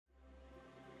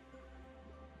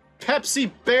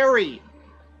Pepsi Berry!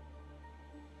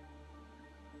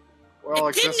 Well,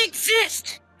 It didn't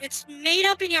exist! It's made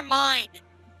up in your mind.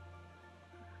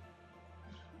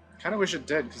 Kind of wish it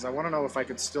did, because I want to know if I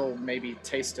could still maybe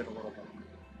taste it a little bit.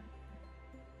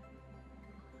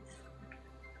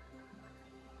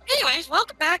 Anyways,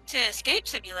 welcome back to Escape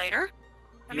Simulator.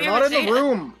 You're not in the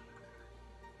room!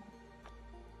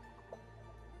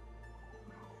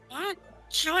 What?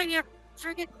 Showing your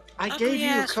friggin' I gave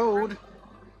you a code.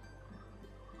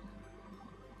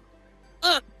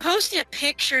 Look, posting a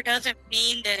picture doesn't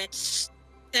mean that it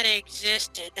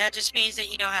existed. That just means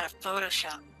that you know how to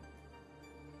Photoshop.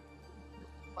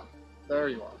 There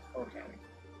you are. Okay.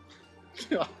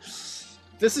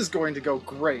 This is going to go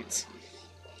great.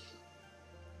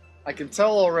 I can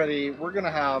tell already we're going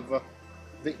to have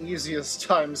the easiest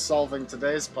time solving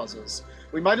today's puzzles.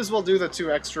 We might as well do the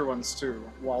 2 extra ones too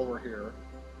while we're here.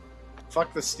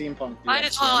 Fuck the steampunk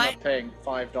DLC. I'm not paying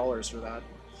 $5 for that.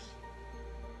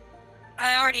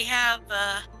 I already have,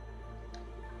 I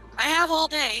have all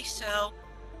day, so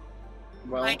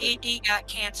well, my D&D got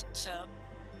canceled, so.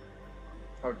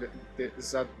 Oh,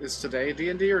 is today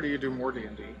D&D, or do you do more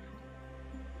D&D?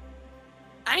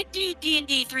 I do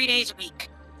D&D 3 days a week.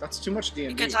 That's too much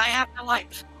D&D. Because I have no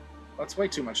life. That's way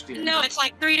too much D&D. No, it's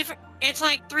like three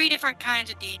different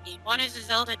kinds of D&D. One is a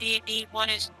Zelda D&D, one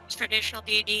is traditional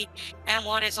D&D, and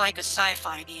one is like a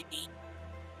sci-fi D&D.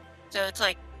 So it's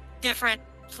like different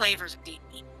flavors of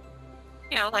D&D.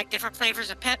 You know, like different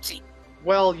flavors of Pepsi.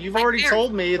 Well, you've already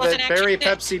told me that Berry thick.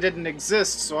 Pepsi didn't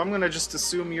exist, so I'm gonna just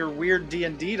assume your weird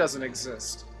D&D doesn't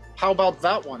exist. How about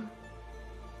that one?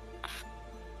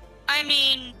 I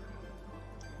mean...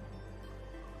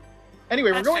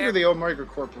 Anyway, we're going to the Omega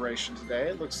Corporation today.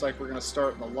 It looks like we're gonna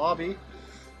start in the lobby.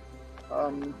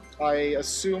 I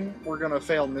assume we're gonna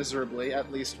fail miserably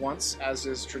at least once, as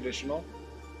is traditional.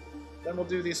 Then we'll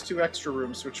do these 2 extra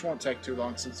rooms, which won't take too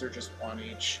long since they're just 1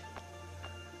 each.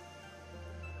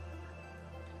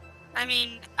 I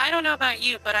mean, I don't know about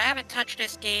you, but I haven't touched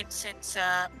this game since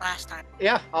last time.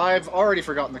 Yeah, I've already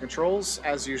forgotten the controls,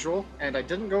 as usual, and I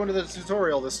didn't go into the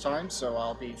tutorial this time, so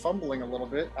I'll be fumbling a little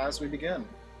bit as we begin.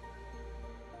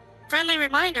 Friendly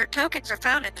reminder, tokens are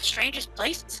found in the strangest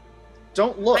places.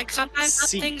 Don't look, like sometimes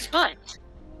seek. Things but.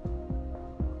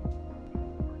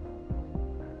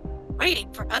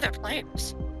 Waiting for other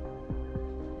players.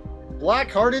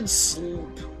 Black-hearted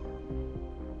sleep.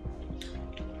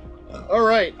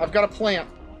 Alright, I've got a plant.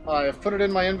 I've put it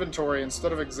in my inventory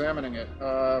instead of examining it.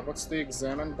 What's the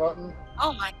examine button?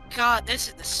 Oh my god, this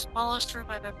is the smallest room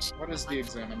I've ever seen. What is the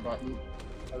examine button?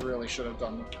 I really should have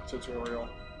done the tutorial.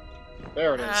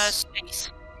 There it is.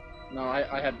 Space. No,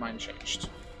 I had mine changed.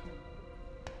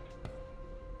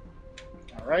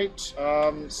 Alright,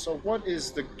 so what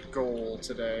is the goal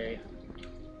today?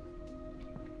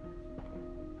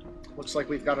 Looks like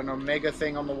we've got an Omega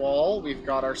thing on the wall. We've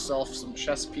got ourselves some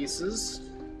chess pieces.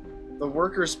 The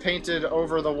workers painted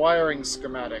over the wiring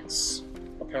schematics,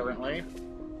 apparently.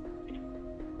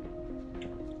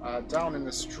 Down in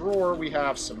this drawer, we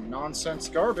have some nonsense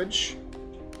garbage.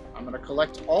 I'm going to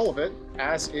collect all of it,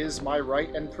 as is my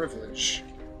right and privilege.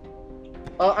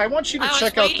 I want you to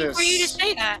check out this... I was waiting for you to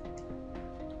say that.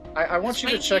 I want you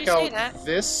to check out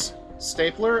this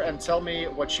stapler and tell me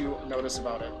what you notice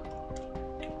about it.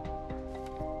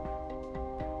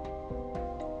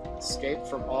 Escape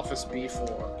from Office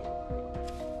B4.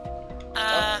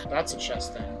 That's a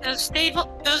chest thing. Those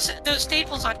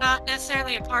staples are not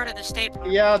necessarily a part of the stapler.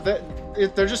 Yeah,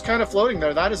 they're just kind of floating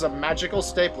there. That is a magical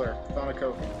stapler. Found a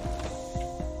code.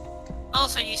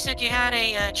 Also, you said you had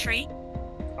a tree?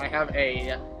 I have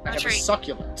a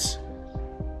succulent.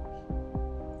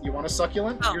 You want a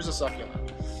succulent? Oh. Here's a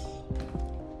succulent.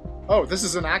 Oh, this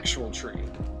is an actual tree.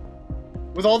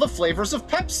 With all the flavors of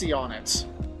Pepsi on it.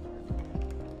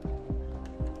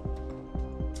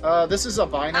 This is a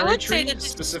binary tree,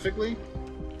 specifically.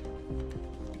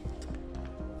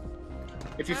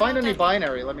 If you find any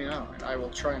binary, let me know, and I will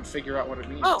try and figure out what it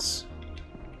means. Oh.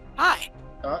 Hi.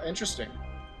 Interesting.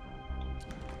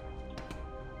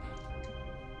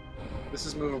 This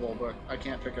is movable, but I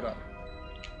can't pick it up.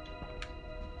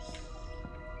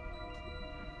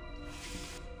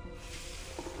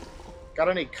 Got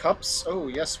any cups? Oh,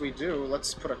 yes we do.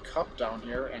 Let's put a cup down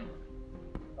here and...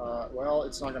 well,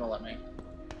 it's not gonna let me.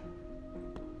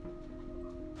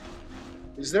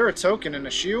 Is there a token in a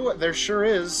shoe? There sure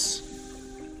is.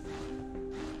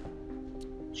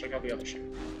 Check out the other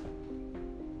shoe.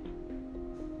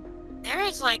 There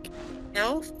is, like,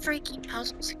 no freaking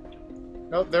puzzles.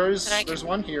 No, there's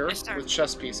one here with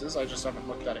chess pieces. I just haven't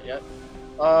looked at it yet.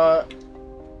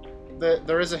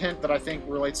 there is a hint that I think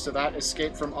relates to that.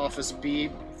 Escape from Office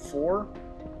B4.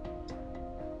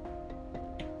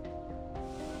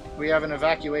 We have an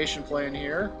evacuation plan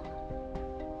here.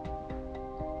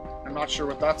 I'm not sure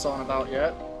what that's on about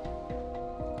yet.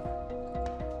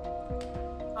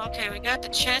 Okay, we got the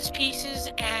chess pieces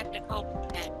and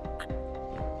open.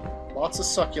 Lots of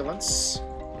succulents.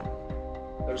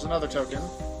 There's another token.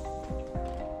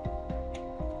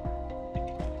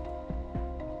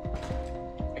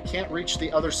 I can't reach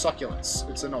the other succulents.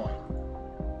 It's annoying.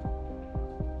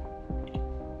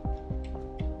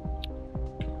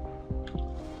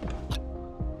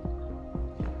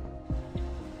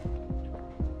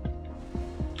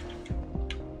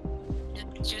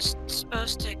 Just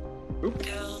supposed to Oop.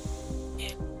 go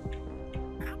in.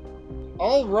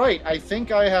 All right, I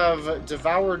think I have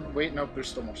devoured... Wait, nope, there's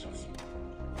still more stuff.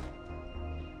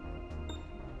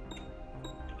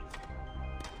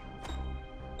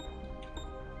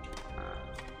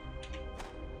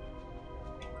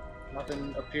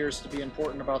 Nothing appears to be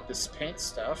important about this paint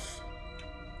stuff.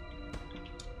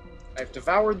 I've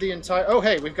devoured the entire... Oh,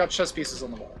 hey, we've got chess pieces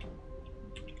on the wall.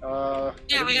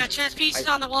 Yeah, we got chess pieces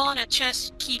on the wall and a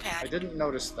chess I keypad. didn't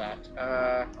notice that.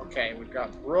 Okay, we've got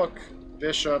rook,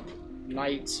 bishop,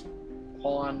 knight,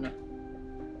 pawn,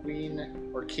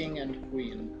 queen, or king and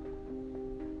queen.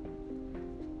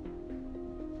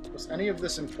 Was any of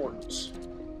this important?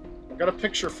 I've got a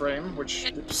picture frame,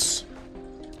 which... Oops.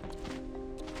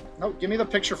 No, give me the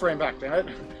picture frame back, damn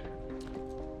it.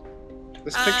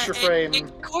 This picture frame...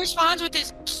 It corresponds with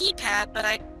this keypad, but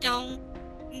I don't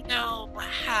know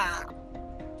how.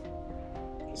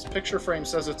 This picture frame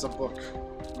says it's a book.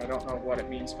 I don't know what it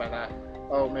means by that.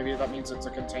 Oh, maybe that means it's a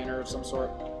container of some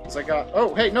sort. Because I got...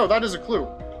 Oh, hey, no, that is a clue.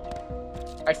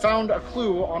 I found a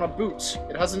clue on a boot.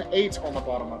 It has an 8 on the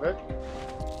bottom of it.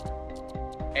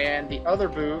 And the other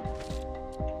boot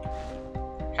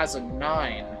has a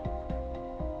 9.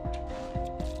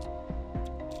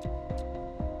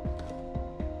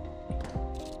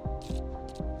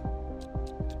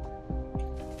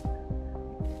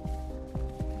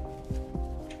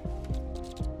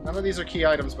 None of these are key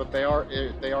items, but they are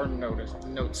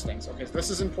notes things. Okay, so this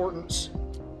is important.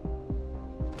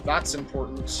 That's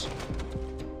important.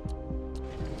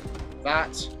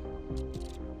 That.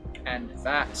 And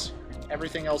that.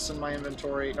 Everything else in my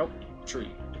inventory. Nope.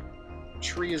 Tree.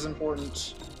 Tree is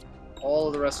important. All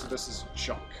of the rest of this is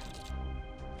junk.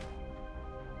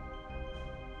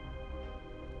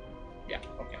 Yeah,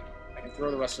 okay. I can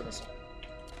throw the rest of this away.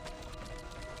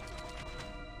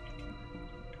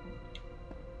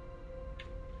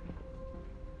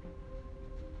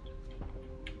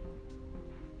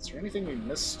 Is there anything we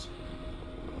missed?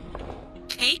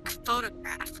 Cake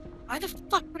photograph. Why the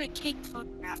fuck would a cake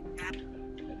photograph matter?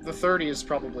 The 30 is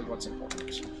probably what's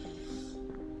important.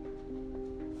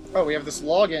 Oh, we have this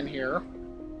login here.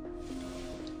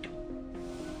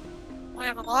 We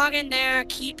have a login there, a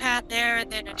keypad there,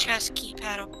 and then a chess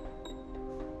keypad.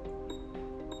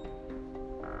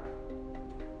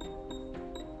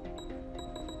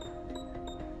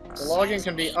 The login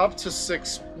can be up to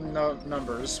 6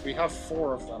 numbers. We have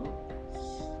 4 of them.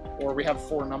 Or we have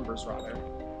 4 numbers, rather.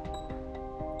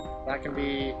 That can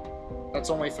be...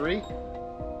 That's only 3?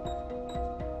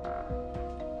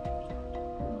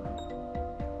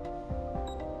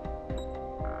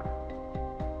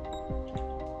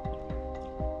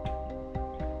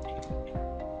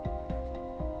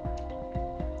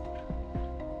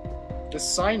 This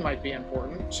sign might be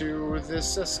important to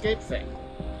this escape thing.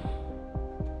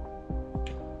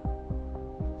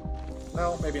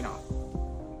 No, maybe not.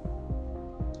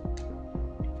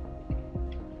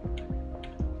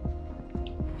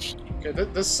 Okay,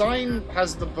 the sign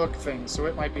has the book thing, so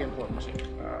it might be important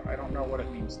too. I don't know what it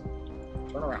means.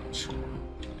 Turn around.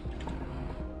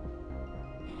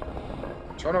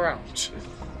 Turn around.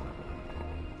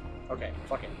 Okay,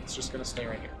 fuck it. It's just gonna stay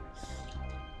right here.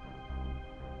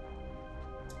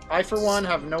 I, for one,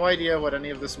 have no idea what any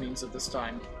of this means at this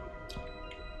time.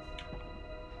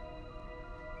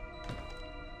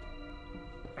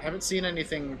 I haven't seen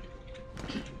anything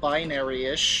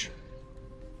binary-ish.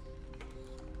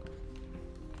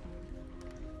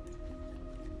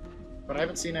 But I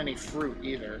haven't seen any fruit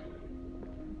either.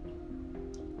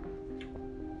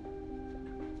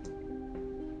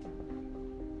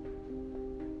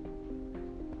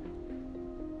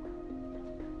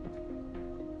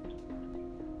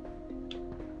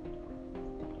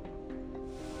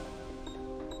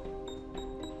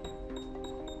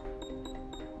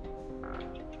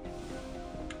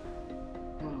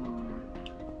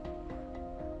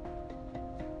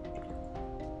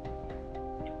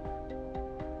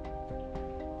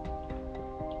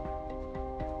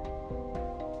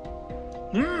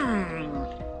 Hmm.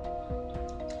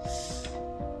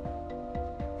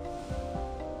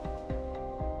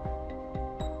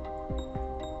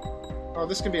 Oh,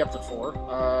 this can be up to 4.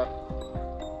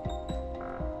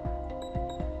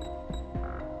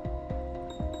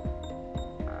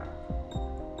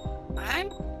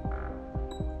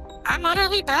 I'm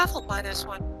utterly baffled by this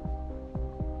one.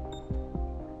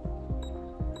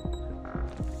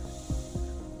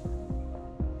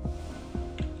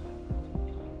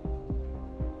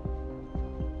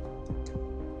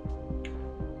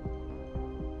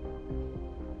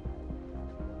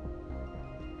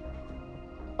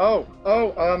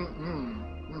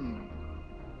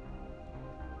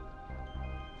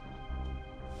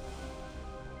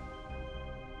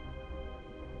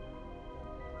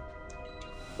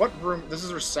 What room? This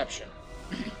is reception.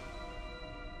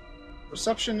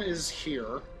 Reception is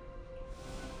here.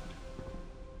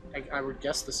 I would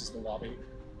guess this is the lobby.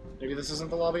 Maybe this isn't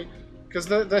the lobby? Because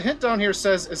the hint down here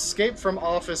says escape from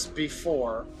office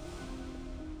before.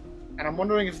 And I'm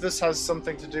wondering if this has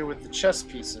something to do with the chess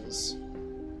pieces.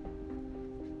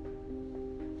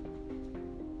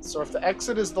 So if the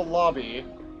exit is the lobby...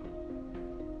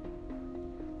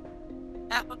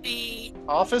 That would be...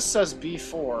 Office says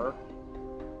B4.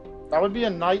 That would be a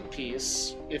knight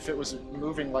piece, if it was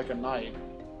moving like a knight.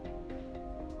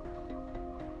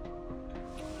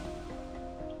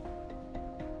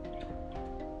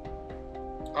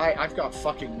 I've got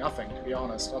fucking nothing, to be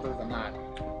honest, other than that.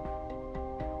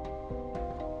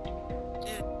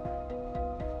 Dude.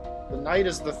 The knight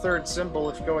is the third symbol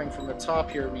if going from the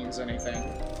top here means anything.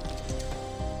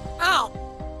 Oh!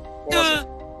 What was it?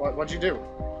 What'd you do?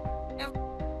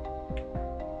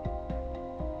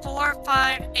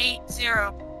 4580.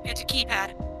 It's a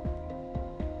keypad.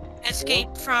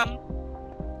 Escape from...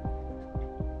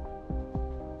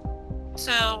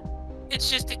 So, it's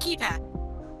just a keypad.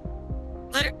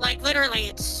 Literally,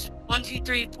 it's 1, 2,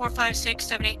 3, 4, 5, 6,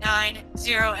 7, 8, 9,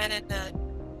 0, and then the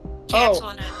cancel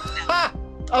and Ha!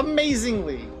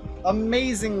 Amazingly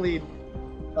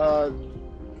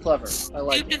clever. I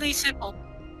like it. Stupidly simple.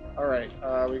 Alright,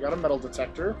 we got a metal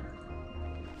detector.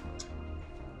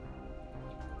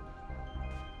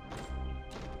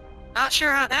 Not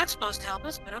sure how that's supposed to help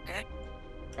us, but okay.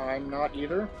 I'm not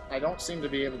either. I don't seem to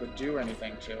be able to do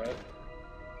anything to it.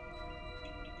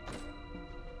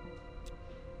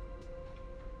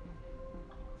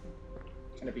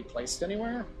 Can it be placed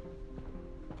anywhere?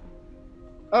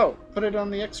 Oh, put it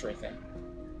on the X-ray thing.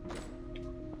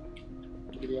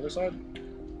 Maybe the other side?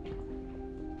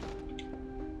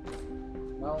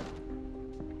 No?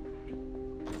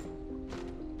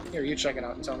 Here, you check it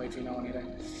out and tell me if you know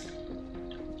anything.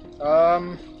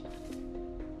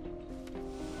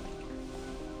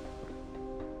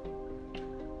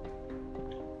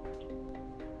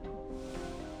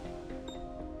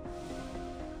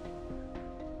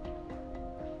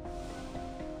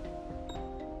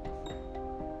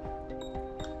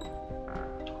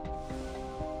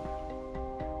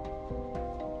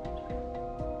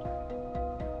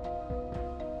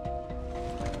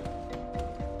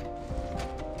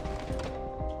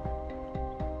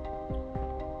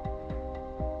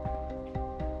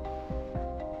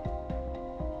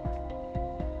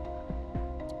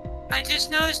 I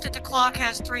just noticed that the clock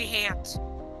has 3 hands.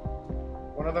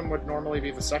 One of them would normally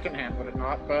be the second hand, would it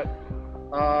not? But,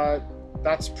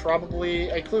 that's probably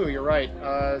a clue, you're right.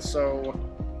 So,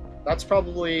 that's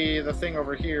probably the thing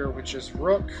over here, which is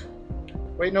rook.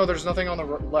 Wait, no, there's nothing on the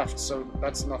left, so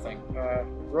that's nothing.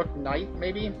 Rook knight,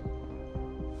 maybe?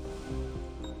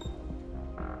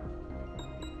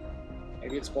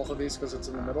 Maybe it's both of these because it's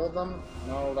in the middle of them?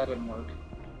 No, that didn't work.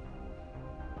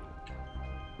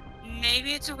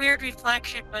 Maybe it's a weird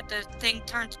reflection, but the thing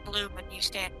turns blue when you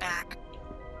stand back.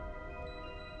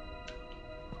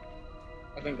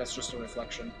 I think that's just a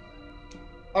reflection.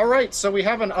 Alright, so we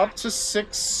have an up to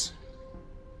 6...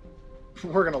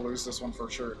 We're gonna lose this one for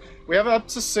sure. We have up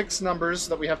to 6 numbers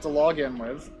that we have to log in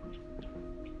with.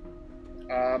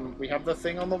 We have the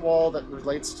thing on the wall that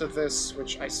relates to this,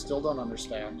 which I still don't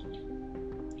understand.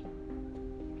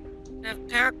 A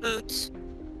pair of boots.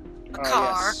 A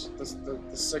car. Yes.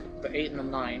 The 8 and the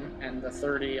 9, and the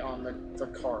 30 on the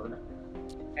card.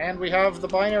 And we have the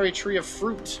binary tree of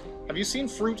fruit. Have you seen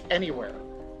fruit anywhere?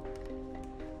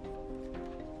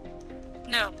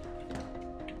 No.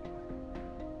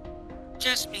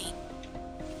 Just me.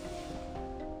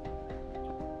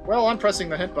 Well, I'm pressing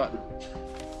the hint button.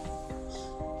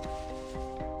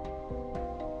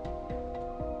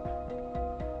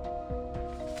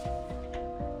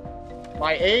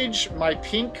 My age, my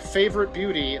pink favorite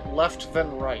beauty, left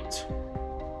then right.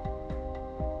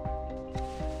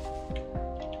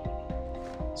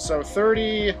 So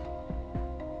 30...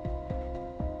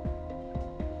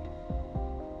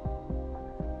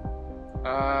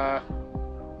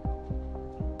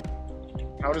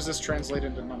 how does this translate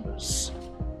into numbers?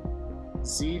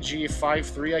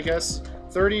 ZG53, I guess?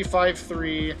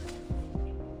 3053...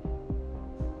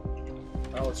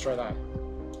 Oh, let's try that.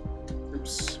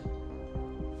 Oops.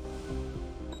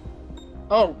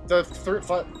 Oh, the third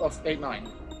of 89.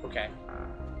 Okay.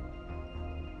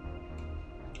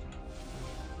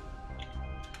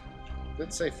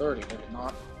 Did say 30, did it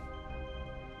not?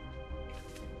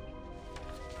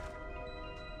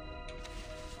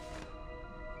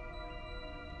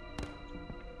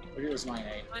 Maybe it was 9-8.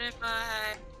 What if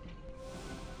I...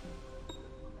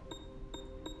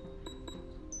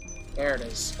 There it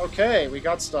is. Okay, we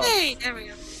got stuff. Hey, there we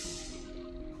go.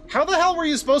 How the hell were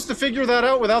you supposed to figure that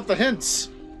out without the hints?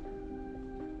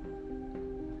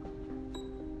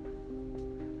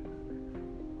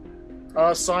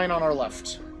 Sign on our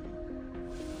left.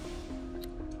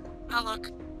 I'll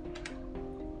look.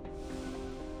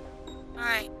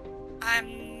 Alright.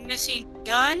 I'm missing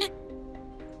gun.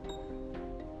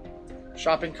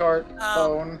 Shopping cart,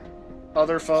 phone,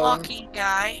 other phone. Walking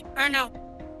guy. Or no.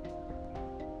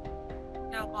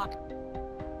 No, walking.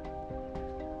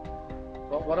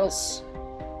 Well, what else?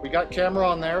 We got camera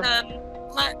on there.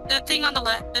 The thing on the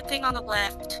left. The thing on the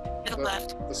left. Middle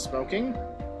left. The smoking?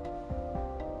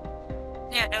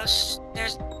 Yeah, no,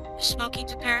 there's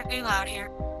smoking's apparently loud here.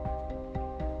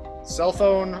 Cell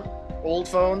phone, old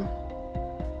phone,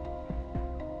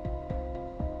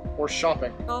 or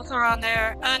shopping? Both are on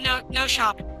there. No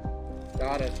shopping.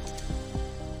 Got it.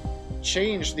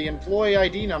 Change the employee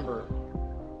ID number.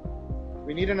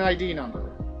 We need an ID number.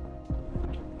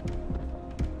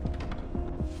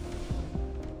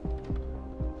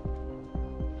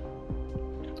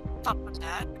 Fuck was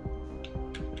that?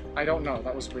 I don't know.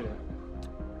 That was weird.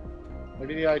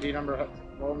 Maybe the ID number...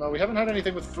 Well, no, we haven't had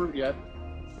anything with fruit yet.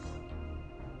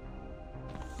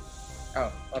 Oh,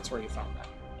 that's where you found that.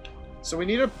 So we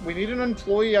need an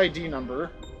employee ID number.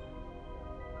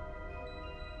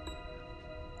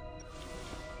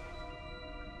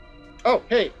 Oh,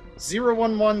 hey,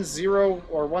 0110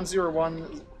 or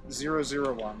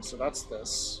 101001. So that's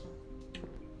this.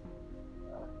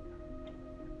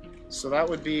 So that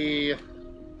would be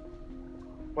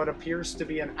what appears to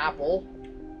be an apple.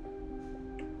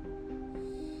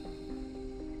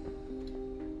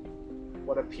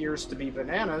 What appears to be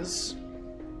bananas,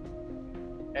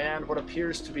 and what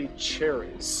appears to be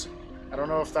cherries. I don't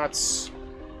know if that's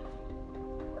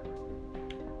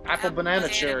apple, banana,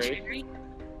 cherry.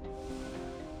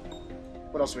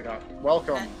 What else we got?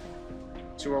 Welcome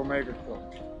to Omega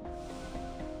Corp.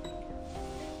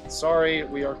 Sorry,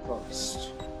 we are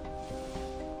closed.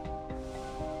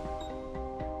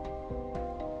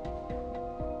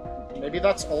 Maybe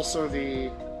that's also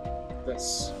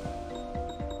this.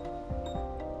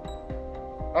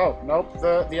 Oh, nope,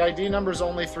 the ID number's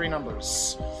only 3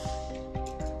 numbers.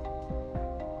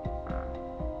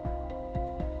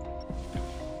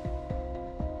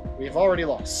 We've already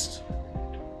lost.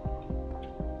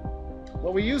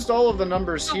 Well, we used all of the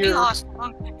numbers here. We lost.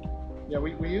 Yeah,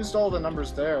 we used all the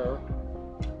numbers there.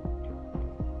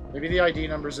 Maybe the ID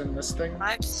number's in this thing?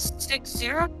 560?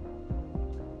 Give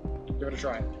it a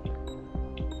try.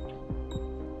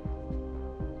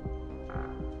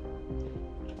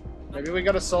 Maybe we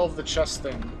gotta solve the chess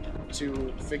thing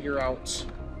to figure out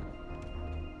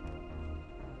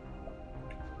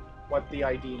what the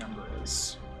ID number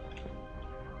is.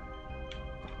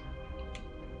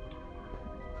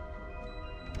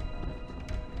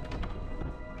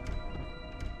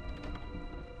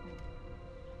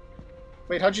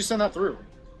 Wait, how'd you send that through?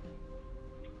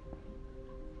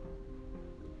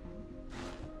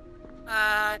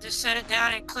 Just set it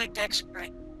down and clicked export.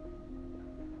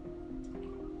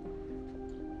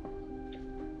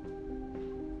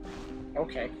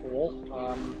 Okay, cool.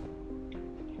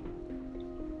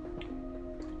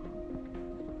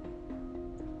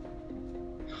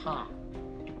 Huh.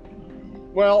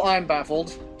 Well, I'm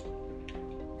baffled.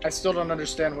 I still don't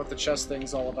understand what the chess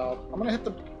thing's all about. I'm gonna hit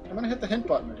the hint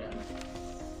button again.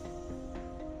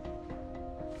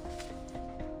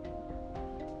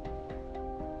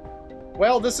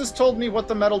 Well, this has told me what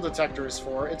the metal detector is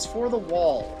for. It's for the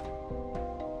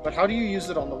wall. But how do you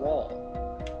use it on the wall?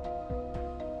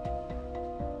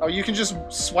 Oh, you can just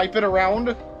swipe it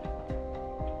around?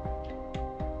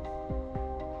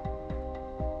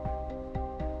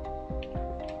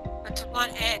 But to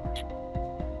what end?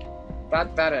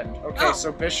 That end. Okay, Oh.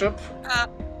 so bishop.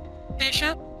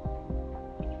 Bishop,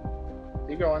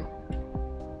 Keep going.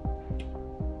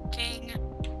 king,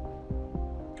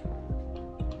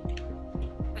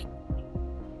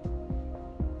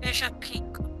 Bishop,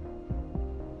 king.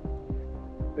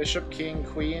 Bishop, king,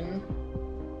 queen.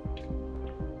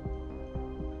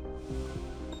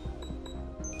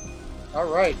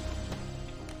 Alright.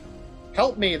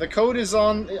 Help me! The code is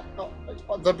on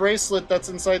the bracelet that's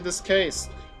inside this case.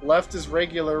 Left is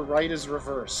regular, right is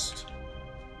reversed.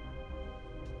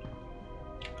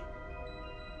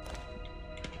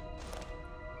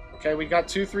 Okay, we got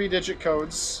 2 3-digit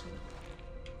codes.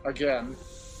 Again.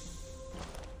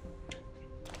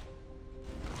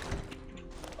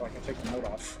 Oh, I can take the note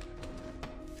off.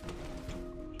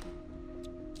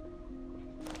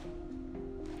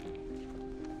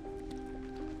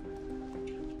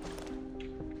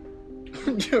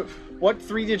 What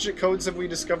 3-digit codes have we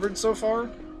discovered so far?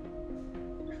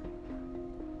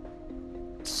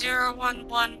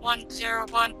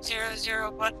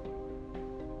 011101001.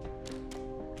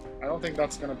 I don't think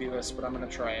that's gonna be this, but I'm gonna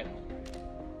try it.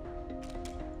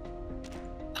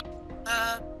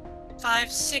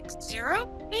 560,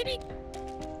 maybe?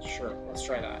 Sure, let's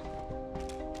try that.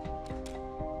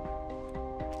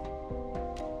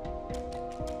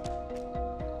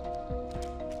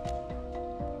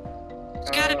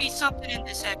 There's gotta be something in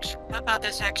this about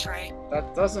this X-ray.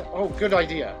 That doesn't... Oh, good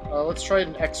idea. Let's try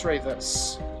and X-ray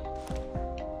this.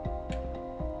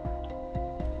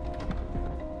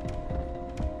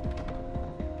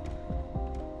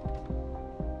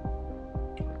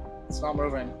 It's not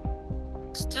moving.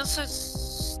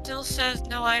 Still says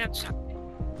no items.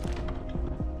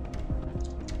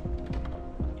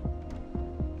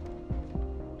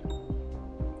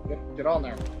 Get on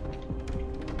there.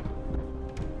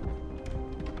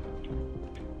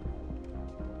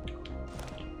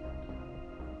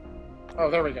 Oh,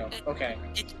 there we go. Okay.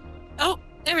 Oh,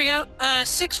 there we go.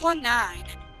 619.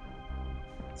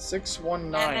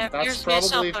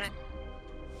 619.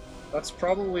 That's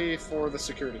probably for the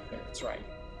security clearance, right?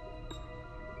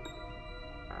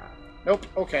 Nope.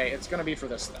 Okay, it's gonna be for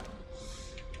this then.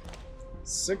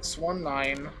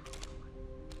 619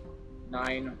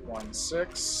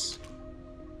 916.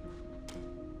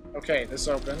 Okay, this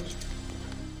opened.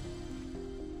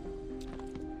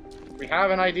 We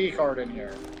have an ID card in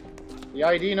here. The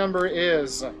ID number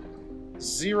is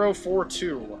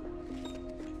 042.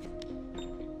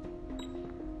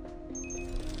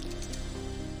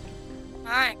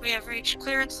 Alright, we have reached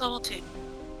clearance level 2.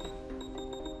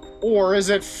 Or is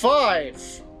it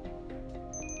 5?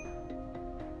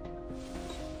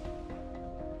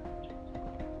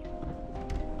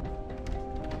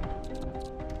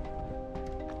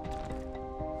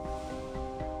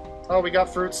 Oh, we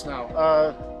got fruits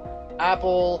now.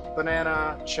 Apple,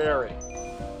 banana, cherry.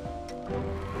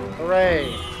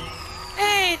 Hooray!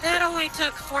 Hey, that only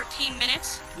took 14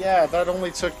 minutes. Yeah, that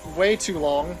only took way too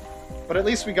long. But at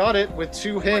least we got it with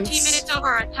 2 hints. 14 minutes over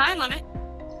our time limit.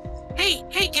 Hey,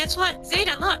 guess what?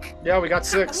 Zeta, look! Yeah, we got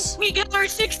 6. We got our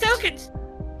 6 tokens!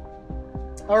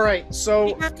 Alright, so...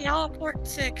 We got the all-important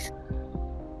 6.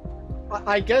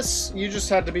 I guess you just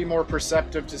had to be more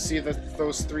perceptive to see that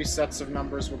those 3 sets of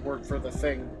numbers would work for the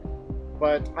thing.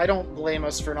 But I don't blame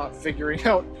us for not figuring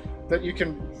out that you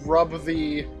can rub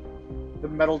the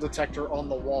metal detector on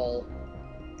the wall.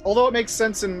 Although it makes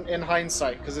sense in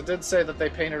hindsight, because it did say that they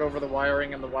painted over the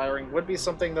wiring, and the wiring would be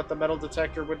something that the metal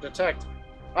detector would detect.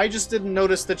 I just didn't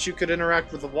notice that you could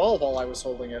interact with the wall while I was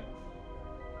holding it.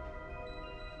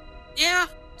 Yeah,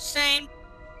 same.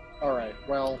 Alright,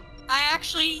 well... I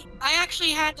actually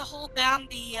had to hold down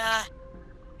the,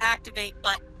 activate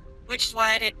button, which is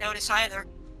why I didn't notice either.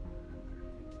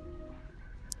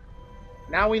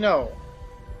 Now we know.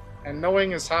 And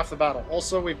knowing is half the battle.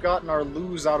 Also, we've gotten our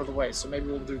lose out of the way, so maybe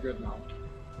we'll do good now.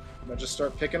 I'm gonna just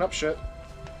start picking up shit,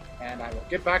 and I will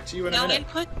get back to you in a minute.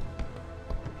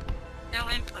 No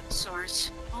input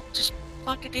source. I'll just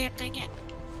plug the damn thing in.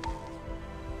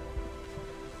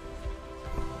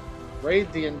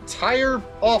 Raid the entire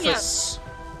office!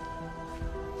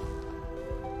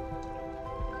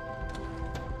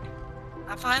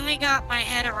 I finally got my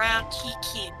head around key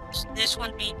cubes. This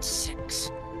one means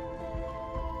 6.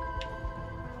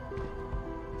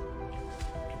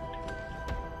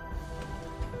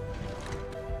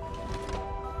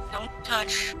 Don't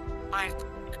touch my...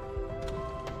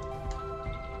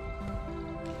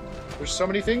 There's so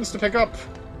many things to pick up.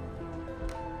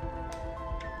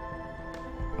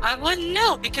 I wouldn't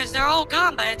know, because they're all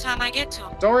gone by the time I get to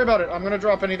them. Don't worry about it. I'm gonna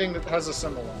drop anything that has a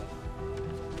symbol on it.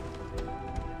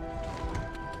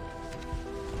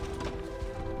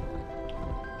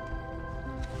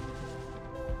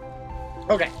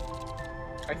 Okay.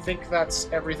 I think that's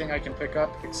everything I can pick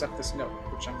up, except this note,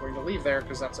 which I'm going to leave there,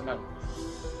 because that's a note.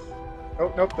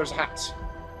 Oh, nope, there's a hat.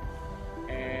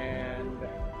 And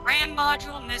RAM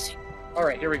module missing.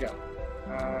 Alright, here we go.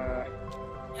 You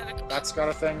have a- That's got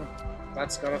a thing.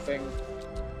 That's got a thing.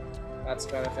 That's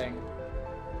got a thing.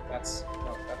 That's...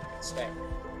 no, that can stay.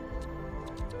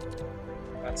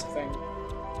 That's a thing.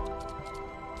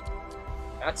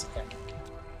 That's a thing.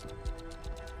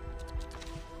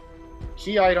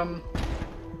 Key item.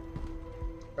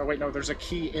 Oh wait, no, there's a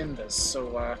key in this,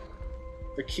 so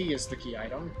the key is the key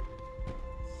item.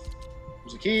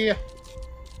 There's a key.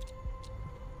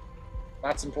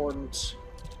 That's important.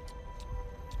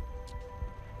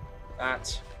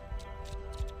 That.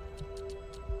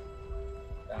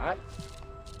 That.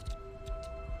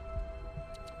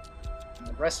 And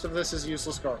the rest of this is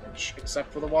useless garbage,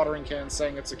 except for the watering can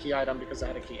saying it's a key item because it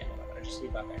had a key in it. I'm gonna just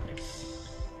leave that there.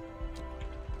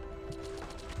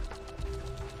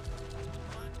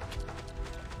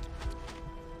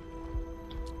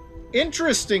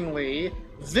 Interestingly,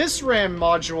 this RAM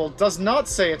module does not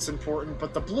say it's important,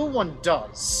 but the blue one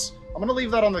does. I'm gonna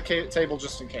leave that on the table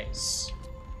just in case.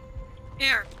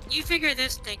 Here, you figure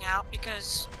this thing out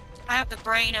because I have the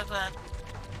brain of a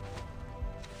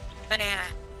banana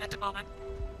at the moment.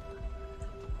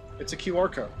 It's a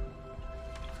QR code.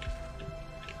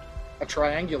 A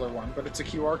triangular one, but it's a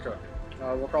QR code.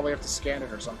 We'll probably have to scan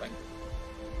it or something.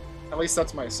 At least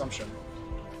that's my assumption.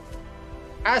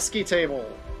 ASCII table.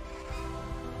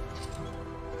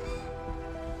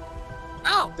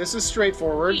 Oh! This is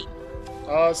straightforward.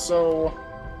 So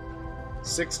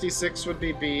 66 would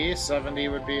be B, 70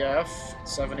 would be F,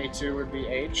 72 would be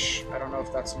H. I don't know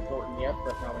if that's important yet,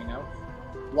 but now we know.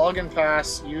 Login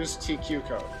pass, use TQ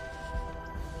code.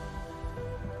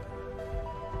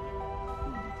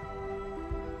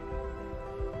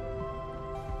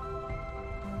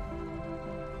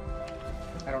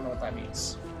 I don't know what that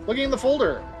means. Looking in the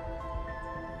folder.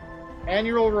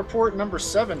 Annual report number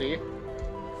 70.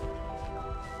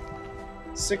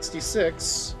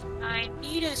 66. I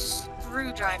need a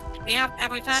screwdriver.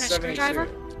 Have we found a 72. screwdriver?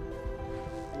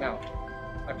 No.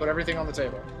 I put everything on the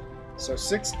table. So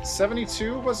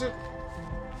 72 was it?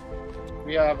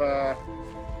 We have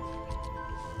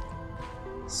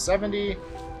 70,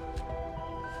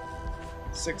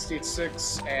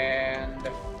 66, and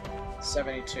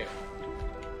 72.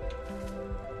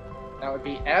 That would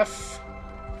be F,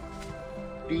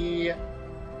 B,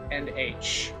 and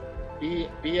H.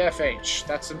 BFH.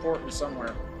 That's important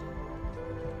somewhere.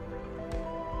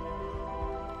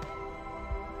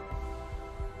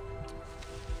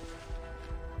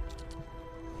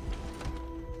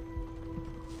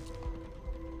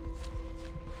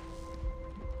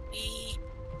 B,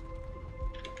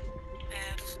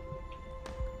 F,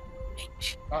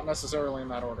 H. Not necessarily in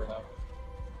that order, though.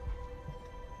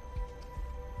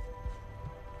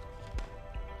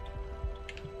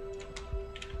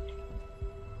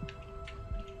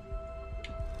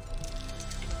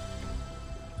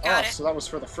 Got it. So that was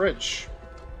for the fridge.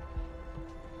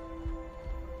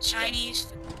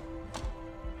 Chinese.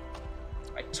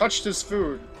 I touched his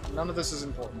food. None of this is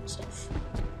important stuff.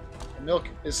 The milk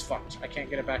is fucked. I can't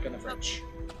get it back in the fridge.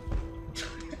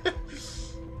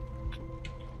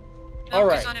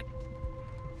 Alright.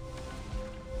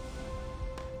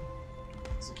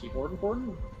 Is the keyboard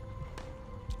important?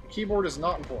 The keyboard is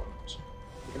not important.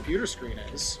 The computer screen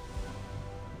is.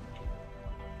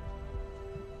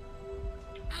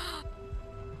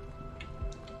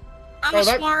 I'm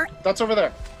smart, that's over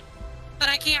there. but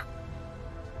I can't.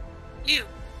 You,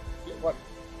 What?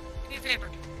 do me a favor.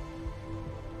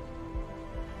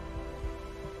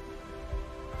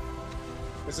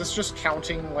 Is this just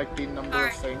counting, like, the number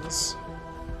Alright. of things?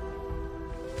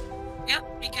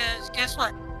 Yep, because guess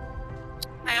what?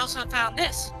 I also found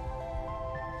this.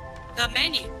 The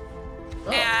menu.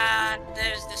 Oh. And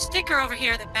there's the sticker over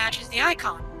here that matches the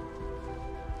icon.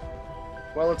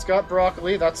 Well, it's got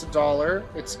broccoli, that's $1.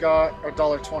 It's got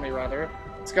 $1.20 rather.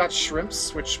 It's got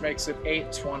shrimps, which makes it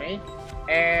 $8.20.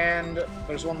 And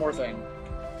there's one more thing.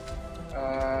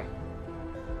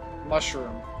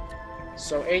 Mushroom.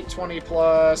 So $8.20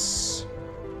 plus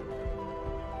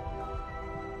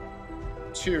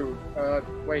 2.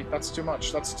 Wait, that's too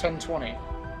much. That's $10.20.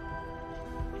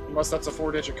 Unless that's a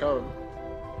 4-digit code.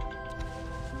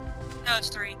 No, it's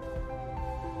 3.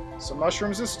 So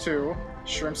mushrooms is 2,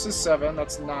 shrimps is 7,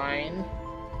 that's 9,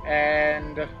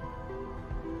 and it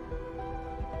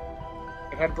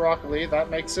had broccoli, that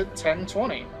makes it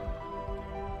 10.20.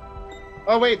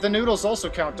 Oh wait, the noodles also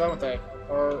count, don't they?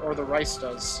 Or the rice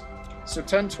does. So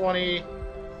 10.20,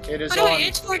 it is Oh, on... wait,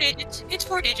 it's 4 digits. It's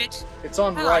 4 digits. It's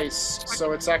on Oh, rice,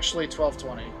 so it's actually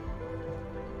 12.20.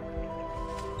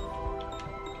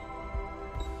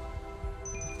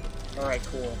 Alright,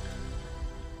 cool.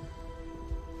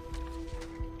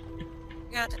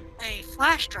 We got a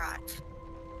flash drive.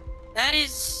 That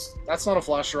is That's not a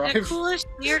flash drive. the coolest,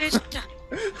 weirdest.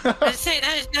 I'd say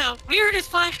that is the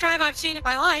weirdest flash drive I've seen in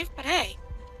my life, but hey.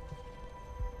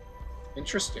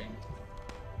 Interesting.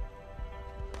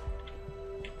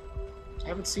 I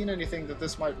haven't seen anything that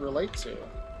this might relate to.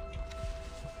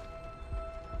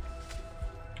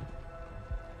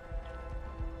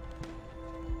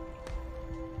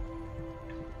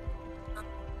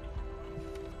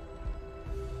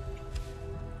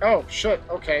 Oh, shit.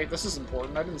 Okay, this is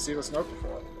important. I didn't see this note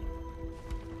before.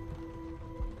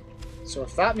 So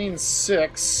if that means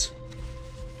 6...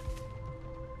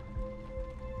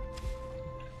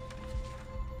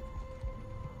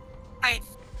 I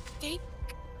think...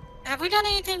 Have we done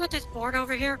anything with this board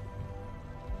over here?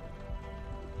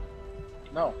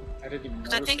 No, I didn't even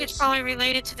notice I think this. it's probably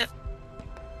related to the...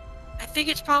 I think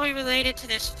it's probably related to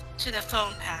this, to the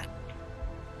phone pad.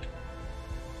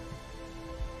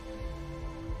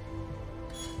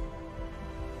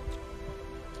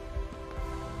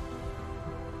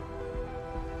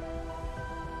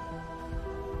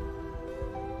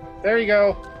 There you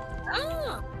go.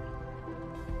 Oh.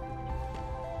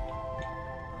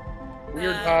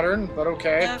 Weird pattern, but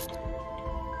okay. Left.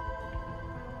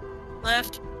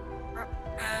 Left.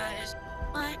 Is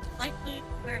likely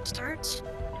where it starts.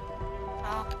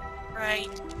 Up,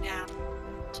 right, down.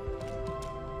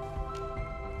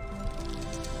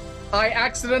 I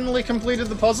accidentally completed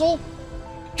the puzzle?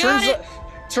 Got it.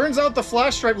 Turns out the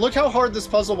flash drive... Look how hard this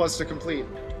puzzle was to complete.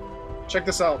 Check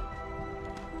this out.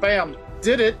 Bam.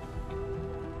 Did it.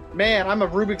 Man, I'm a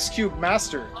Rubik's Cube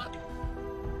master.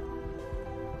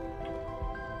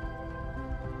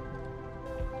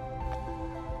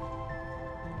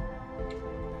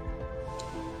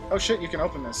 Oh shit, you can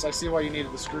open this. I see why you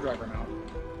needed the screwdriver now.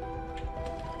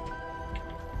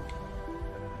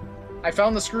 I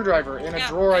found the screwdriver in a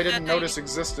drawer I didn't notice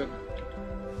existed.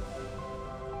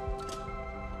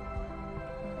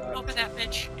 Open that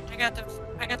bitch. I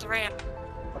got the ramp.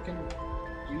 Fucking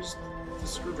use the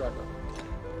screwdriver.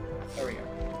 There we go.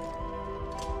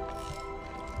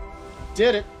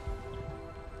 Did it!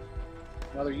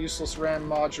 Another useless RAM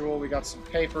module. We got some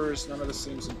papers. None of this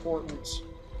seems important.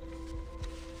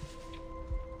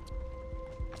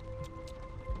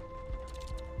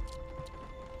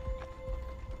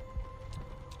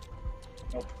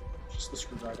 Nope. Just the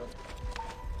screwdriver.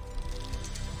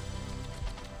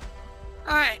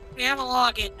 Alright, we have a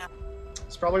login now.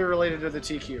 It's probably related to the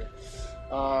TQ.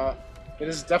 It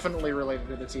is definitely related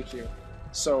to the TQ.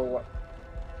 So,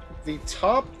 the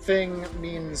top thing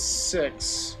means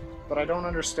 6, but I don't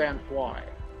understand why.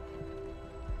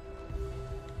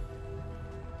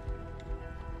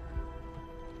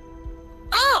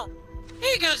 Oh!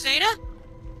 Here you go, Zeta!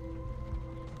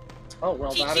 Oh,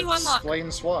 well, that TQ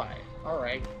explains why.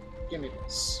 Alright, give me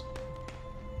this.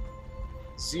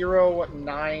 0,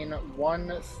 9,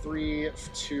 1, 3,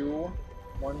 2,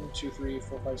 1, 2, 3,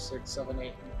 4, 5, 6, 7,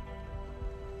 8.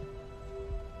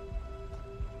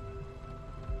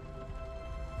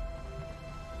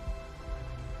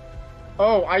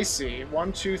 Oh, I see.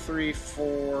 1, 2, 3,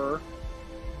 4.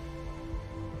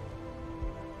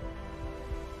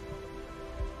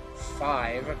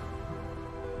 5.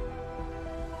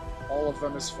 All of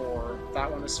them is 4. That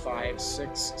one is 5,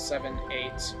 6, 7,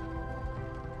 8.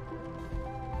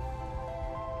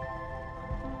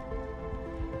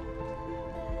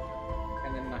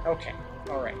 And then, okay.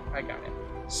 Alright, I got it.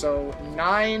 So,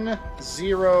 9,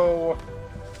 0,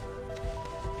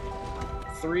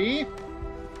 3,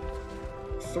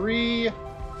 3,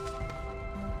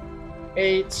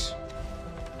 8,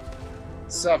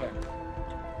 7.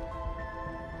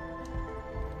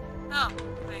 Oh,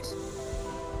 nice.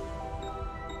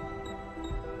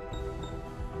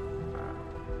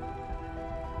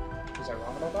 Was I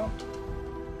wrong about that?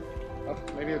 Oh,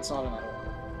 maybe it's not another one.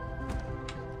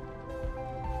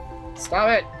 Stop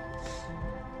it!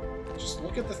 Just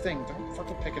look at the thing. Don't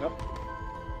fucking pick it up.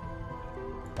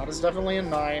 That is definitely a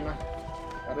 9.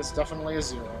 That is definitely a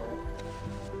 0.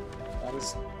 That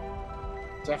is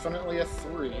definitely a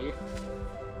 3.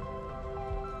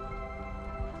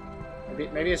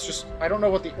 Maybe it's just... I don't know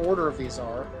what the order of these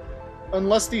are.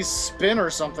 Unless these spin or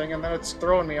something, and then it's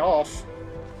throwing me off.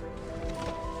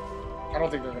 I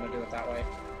don't think they're going to do it that way.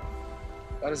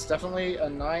 That is definitely a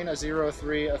 9, a 0, a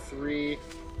 3, a 3,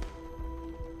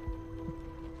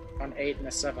 an 8, and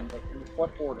a 7. But in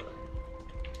what order?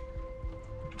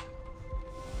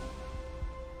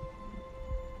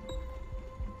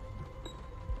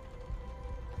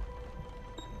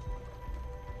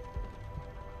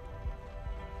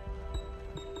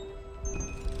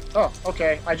 Oh,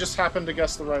 okay. I just happened to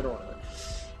guess the right order.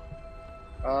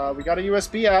 We got a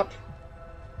USB app.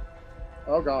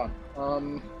 Oh god.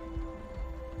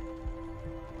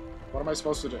 What am I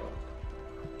supposed to do?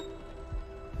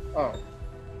 Oh.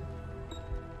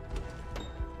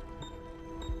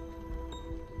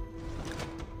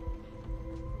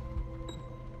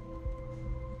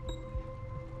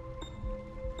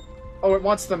 Oh, it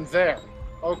wants them there.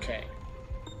 Okay.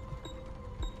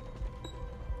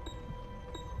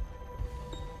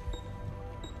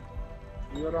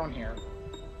 You go down here.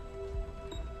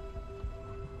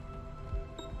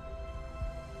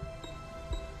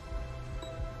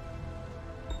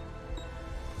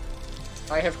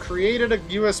 I have created a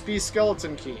USB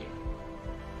skeleton key.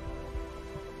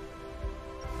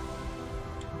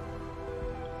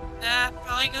 That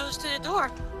probably goes to the door.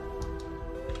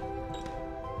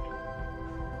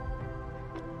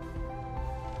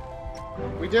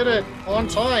 We did it! On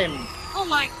time! Oh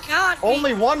my god!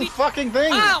 Only one fucking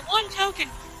thing! Wow, one token!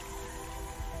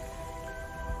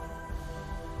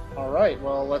 Alright,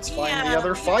 well, let's find the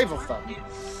other 5 of them.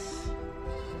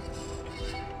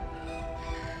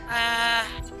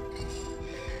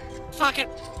 Fuck it.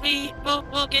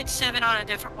 We'll get 7 on a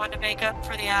different one to make up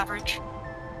for the average.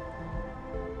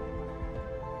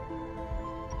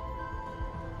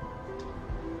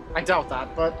 I doubt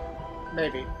that, but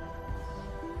maybe.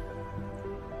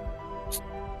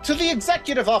 To the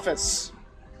executive office!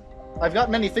 I've got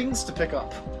many things to pick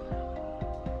up.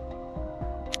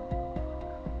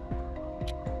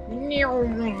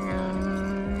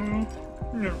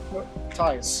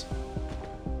 Ties.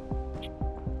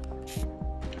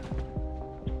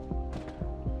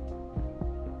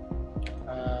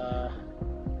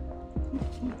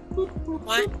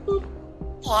 What?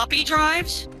 Floppy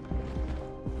drives?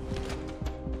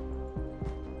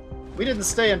 We didn't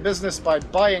stay in business by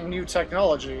buying new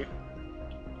technology.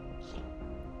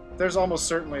 There's almost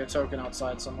certainly a token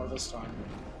outside somewhere this time.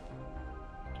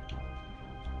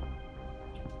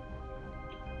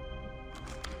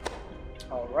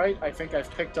 Alright, I think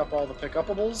I've picked up all the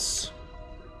pick-upables.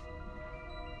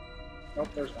 Nope,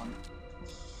 there's one.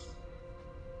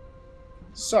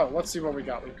 So, let's see what we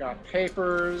got. We've got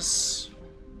papers.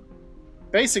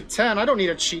 Basic 10, I don't need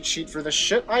a cheat sheet for this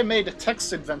shit. I made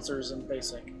text adventures in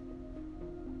Basic.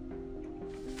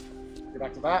 Go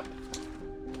back to that.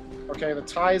 Okay, the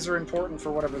ties are important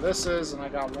for whatever this is, and I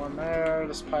got one there.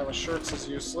 This pile of shirts is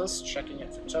useless. Checking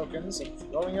it for tokens and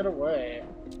throwing it away.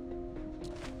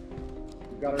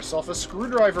 We've got ourselves a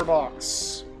screwdriver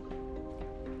box.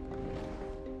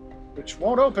 Which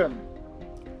won't open.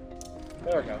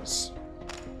 There it goes.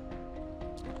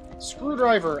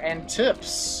 Screwdriver and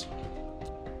tips.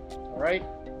 Alright.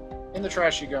 In the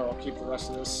trash you go. I'll keep the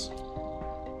rest of this.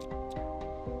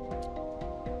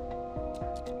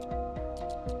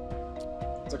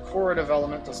 The decorative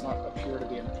element does not appear to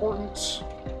be important.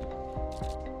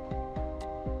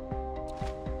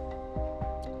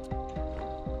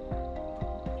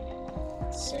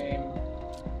 Same.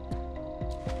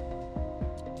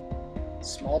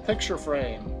 Small picture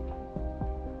frame.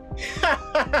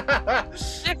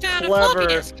 I found a floppy Clever.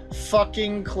 disk.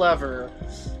 Fucking clever.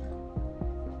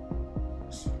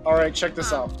 Alright, check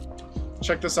this out.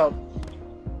 Check this out.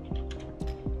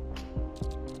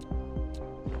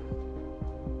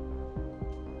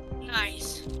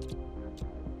 Nice.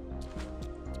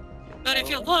 But if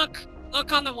you look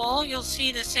on the wall, you'll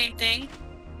see the same thing.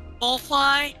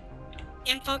 Bullfly,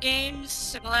 info games,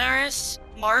 Similaris,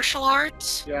 martial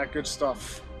arts. Yeah, good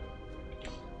stuff.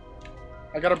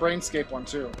 I got a Brainscape one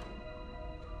too.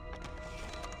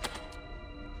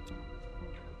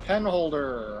 Pen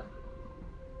holder.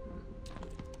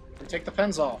 We take the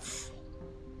pens off.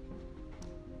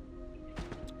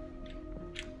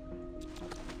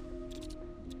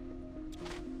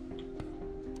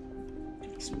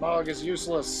 This mug is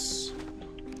useless.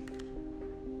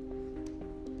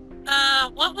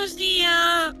 What was the,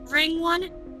 ring one?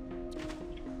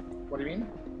 What do you mean?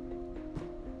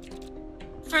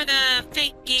 For the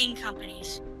fake game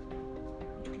companies.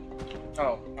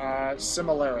 Oh,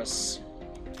 Similaris.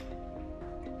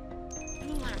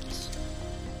 Similaris.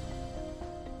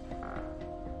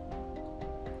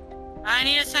 I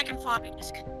need a second floppy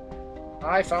disk.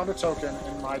 I found a token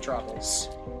in my travels.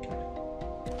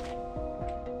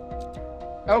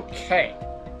 Okay.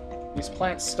 These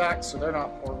plants stack, so they're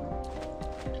not important.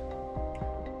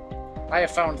 I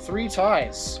have found 3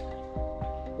 ties.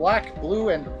 Black, blue,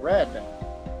 and red.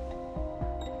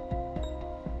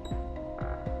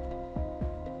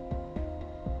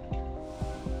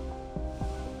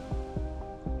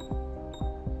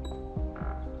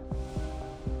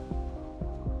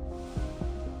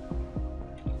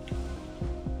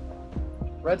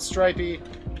 Red stripey,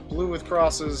 blue with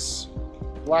crosses,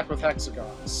 black with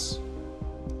hexagons.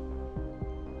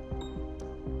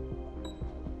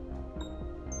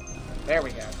 There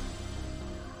we go.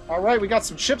 Alright, we got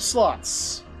some chip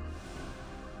slots.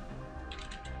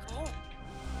 Cool.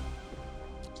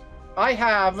 I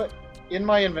have in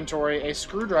my inventory a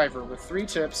screwdriver with 3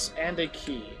 tips and a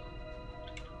key.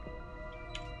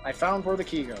 I found where the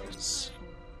key goes.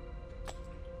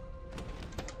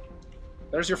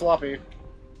 There's your floppy.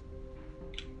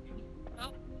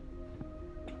 Oh.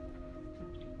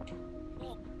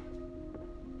 Cool.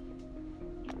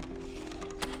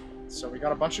 So we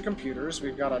got a bunch of computers.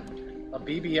 We've got a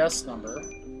BBS number.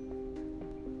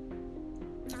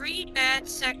 3 bad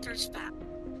sectors found.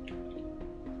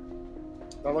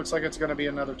 That looks like it's going to be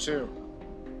another 2.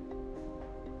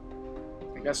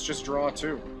 I guess just draw a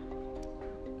 2.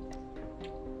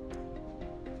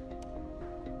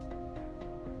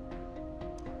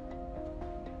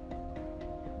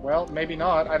 Well, maybe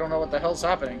not. I don't know what the hell's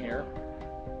happening here.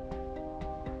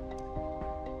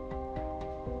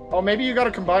 Oh, maybe you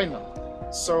gotta combine them.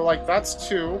 So, like, that's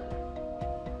 2.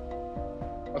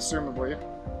 Assumably.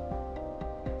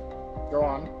 Go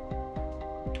on.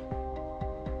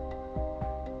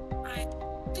 I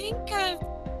think I've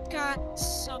got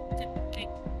something.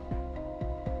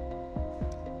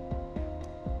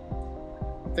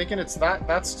 I'm thinking it's that.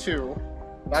 That's 2.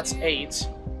 That's 8.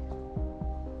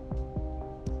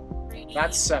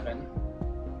 That's 7.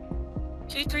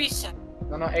 2, 3, 7.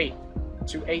 No, 8.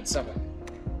 2, 8, 7.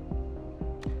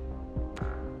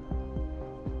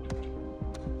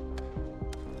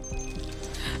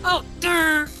 Oh,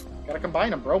 darn! Gotta combine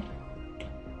them, bro.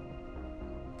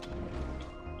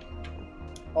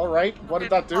 Alright, what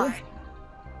did that do?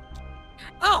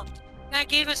 Oh, that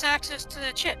gave us access to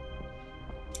the chip.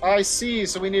 I see,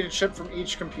 so we need a chip from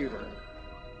each computer.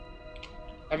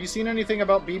 Have you seen anything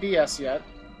about BBS yet?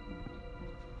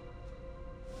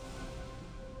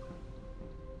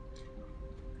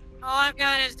 All I've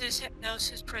got is this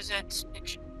Hypnosis Presents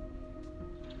picture.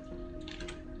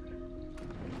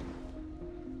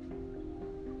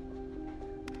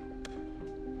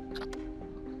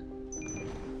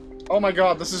 Oh my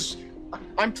god, this is...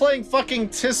 I'm playing fucking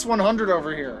TIS 100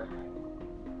 over here.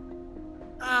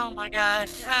 Oh my god,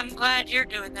 I'm glad you're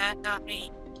doing that, not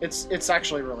me. It's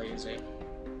actually really easy.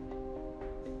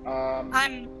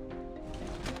 I'm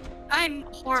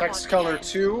horrible. Text color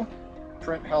 2,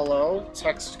 print hello.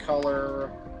 Text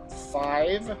color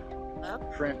 5,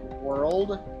 print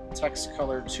world. Text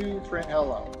color 2, print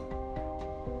hello.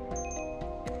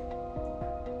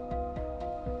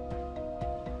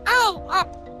 Oh,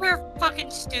 we're fucking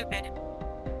stupid.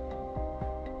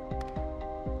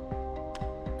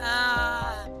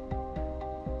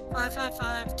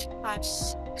 555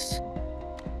 256.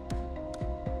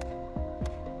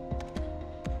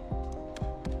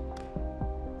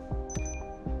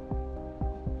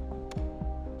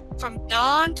 From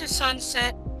dawn to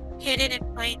sunset, hidden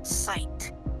in plain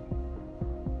sight.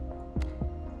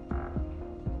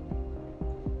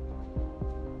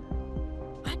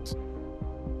 What?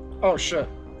 Oh shit.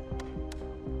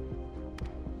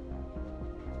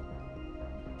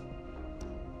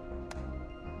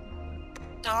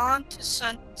 Dawn to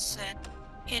sunset,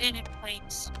 hidden in plain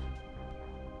sight.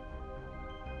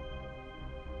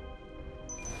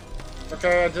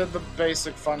 Okay, I did the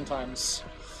basic fun times.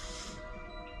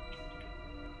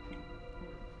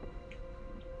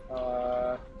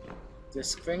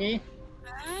 Disc thingy.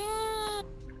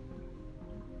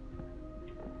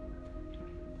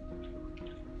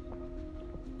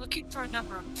 Looking for a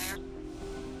number up there.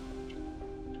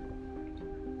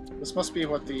 This must be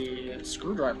what the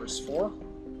screwdriver's for.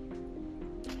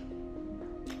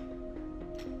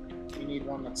 We need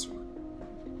one that's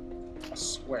a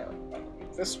square.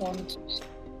 This one.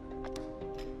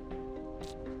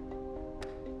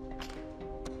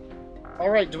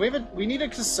 Alright, do we have we need a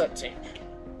cassette tape.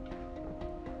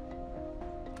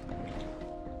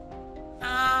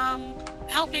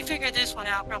 Help me figure this one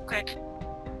out real quick.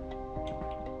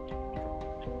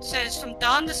 It says from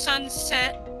dawn to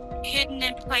sunset, hidden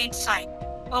in plain sight.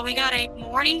 Well, we got a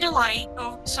morning delight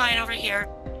sign over here.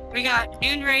 We got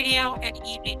noon radio and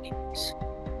evening news.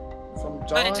 From dawn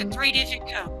but it's a 3-digit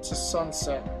code. To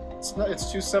sunset. It's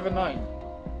 279.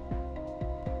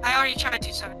 I already tried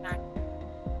 279.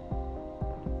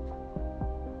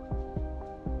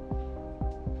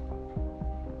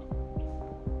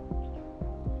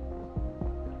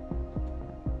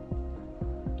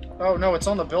 Oh no, it's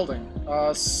on the building.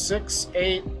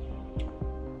 6-8.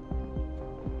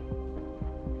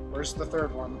 Where's the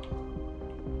third one?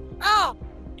 Oh!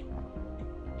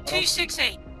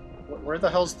 268. Where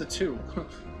the hell's the 2?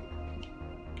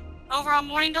 Over on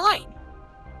Morning Delight.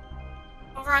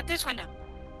 Over at this window.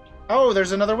 Oh,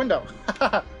 there's another window.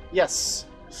 Yes.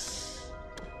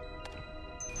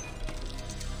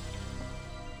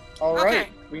 All right. Okay.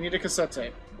 We need a cassette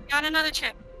tape. Got another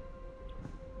chip.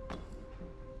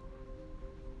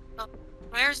 Oh,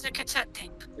 where's the cassette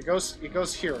tape? It goes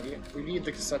here. We need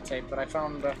the cassette tape, but I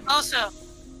found... Also,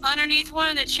 underneath one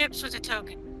of the chips was a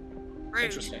token. Rude.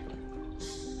 Interesting.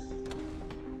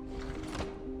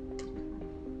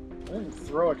 I didn't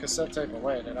throw a cassette tape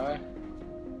away, did I?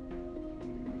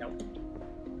 Nope.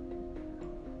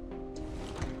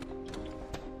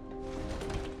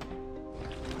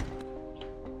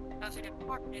 Nothing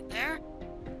important in there.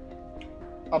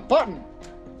 A button!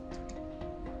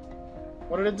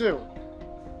 What did it do?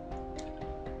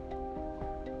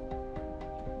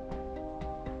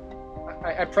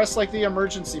 I pressed like the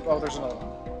emergency... Oh, there's another one.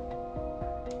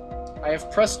 I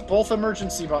have pressed both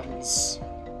emergency buttons.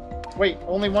 Wait,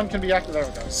 only one can be active. There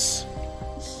it goes.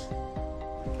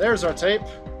 There's our tape.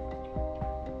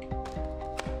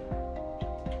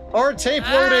 Our tape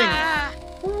loading!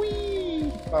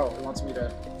 Whee! Oh, it wants me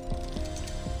to...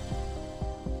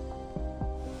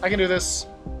 I can do this.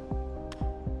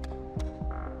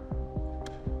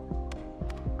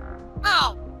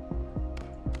 Oh!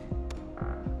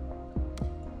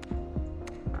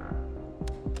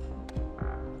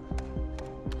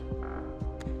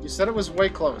 You said it was way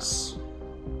close.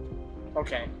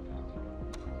 Okay.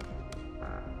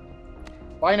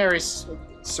 Binary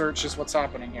search is what's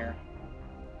happening here.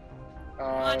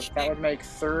 That would make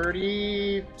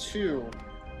 32.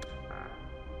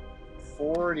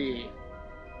 40.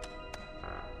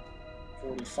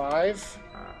 45.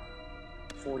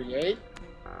 48.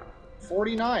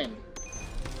 49.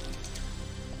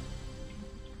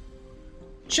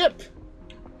 Chip!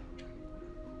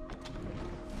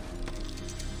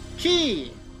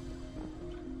 Key!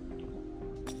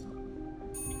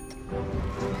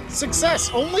 Success!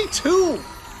 Only 2!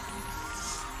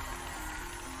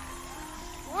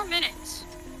 4 minutes.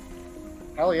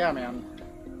 Hell yeah, man.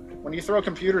 When you throw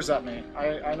computers at me,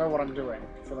 I know what I'm doing,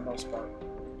 for the most part.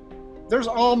 There's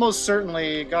almost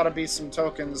certainly gotta be some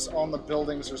tokens on the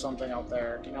buildings or something out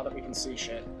there, now that we can see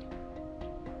shit.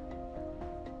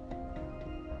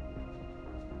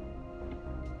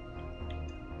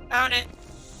 Found it.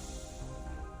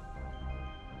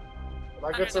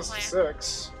 Well, that gets us to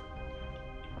 6.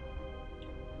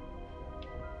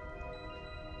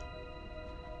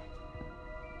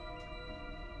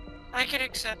 I could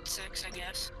accept 6, I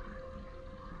guess.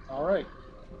 Alright.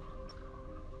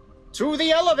 To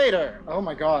the elevator! Oh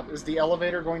my god, is the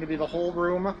elevator going to be the whole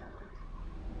room?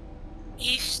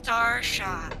 East Star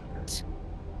shot.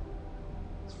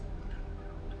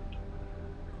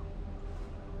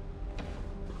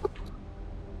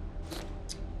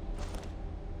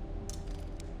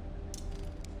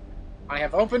 I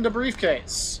have opened a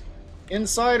briefcase.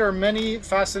 Inside are many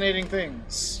fascinating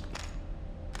things.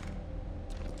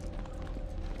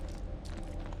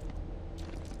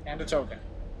 And a token.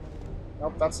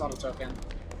 Nope, that's not a token.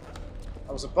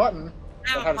 That was a button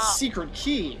that had a secret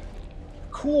key.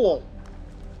 Cool.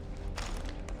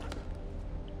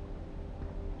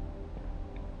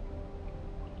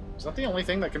 Is that the only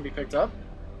thing that can be picked up?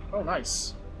 Oh,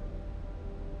 nice.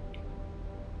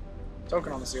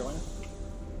 Token on the ceiling.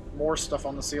 More stuff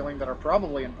on the ceiling that are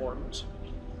probably important.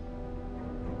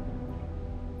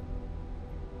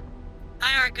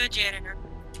 I are a good janitor.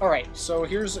 Alright, so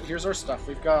here's our stuff.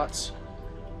 We've got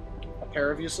a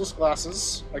pair of useless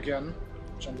glasses, again,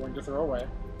 which I'm going to throw away.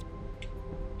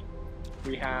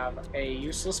 We have a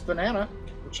useless banana,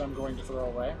 which I'm going to throw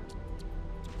away.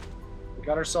 We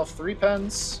got ourselves 3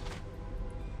 pens,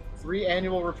 3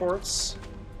 annual reports,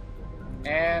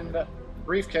 and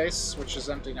briefcase, which is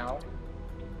empty now.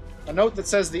 A note that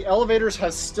says the elevators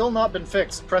has still not been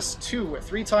fixed. Press 2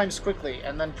 3 times quickly,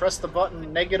 and then press the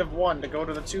button -1 to go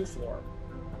to the 2 floor.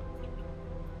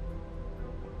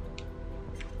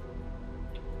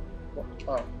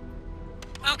 Oh.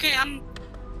 Okay, I'm...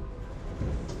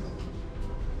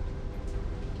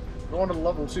 Going to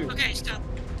level 2. Okay, so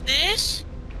this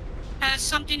has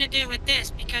something to do with this,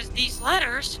 because these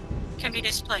letters can be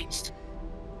displaced.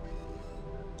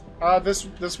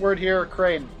 This word here,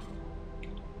 crane.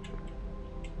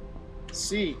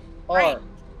 C R Right.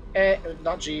 A,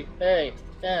 not G, A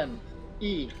N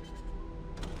E.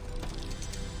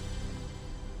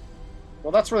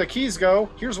 Well, that's where the keys go.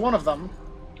 Here's one of them.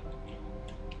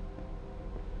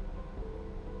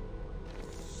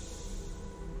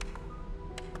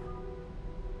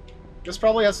 This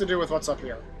probably has to do with what's up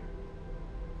here.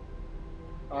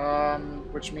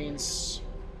 Which means...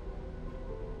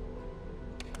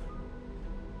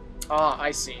 Ah,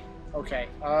 I see. Okay.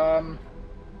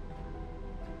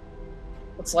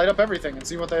 Let's light up everything and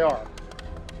see what they are.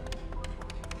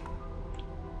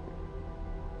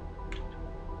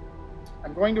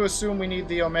 I'm going to assume we need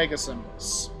the Omega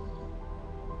symbols.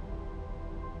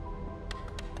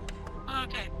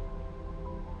 Okay.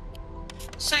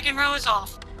 Second row is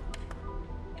off.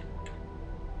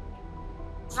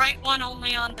 Right one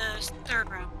only on the third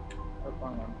row.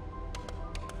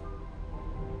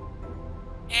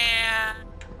 And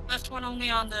left one only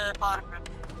on the bottom row.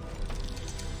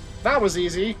 That was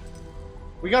easy.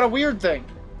 We got a weird thing.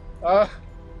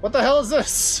 What the hell is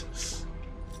this?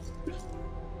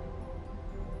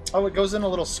 Oh, it goes in a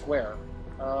little square.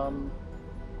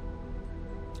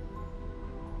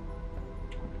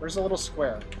 Where's the little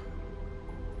square?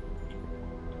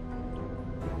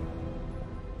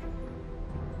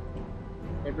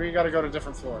 Maybe we gotta go to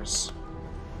different floors.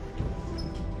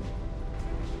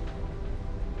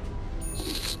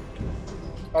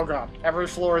 Oh god, every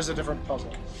floor is a different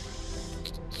puzzle.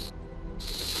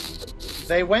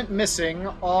 They went missing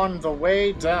on the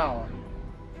way down.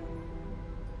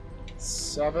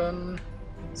 7,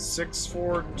 6,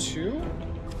 4, 2?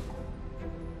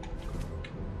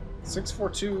 6, 4,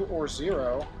 2 or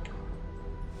 0.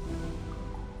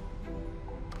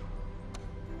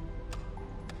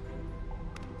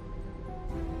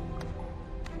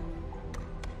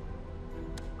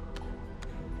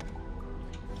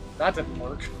 That didn't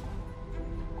work.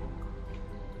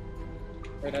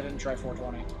 Wait, I didn't try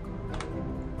 420.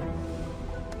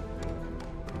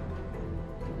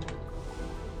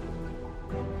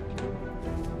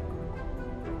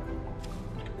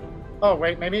 Oh,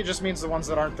 wait, maybe it just means the ones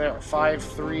that aren't there. 5,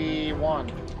 3,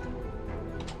 1.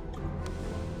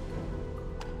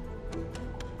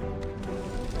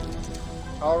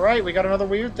 Alright, we got another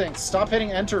weird thing. Stop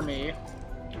hitting enter me.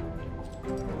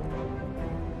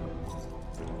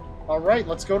 Alright,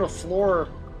 let's go to floor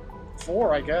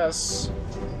 4, I guess.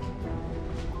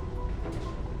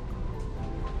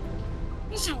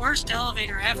 It's the worst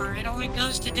elevator ever. It only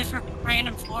goes to different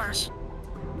random floors.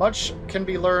 Much can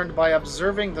be learned by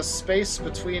observing the space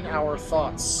between our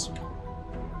thoughts.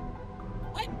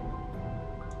 What?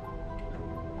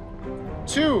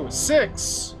 2,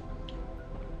 6.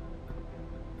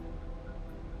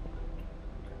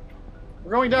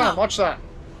 We're going down. Watch that.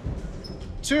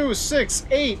 2, 6,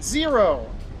 8, 0.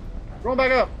 Going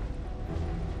back up.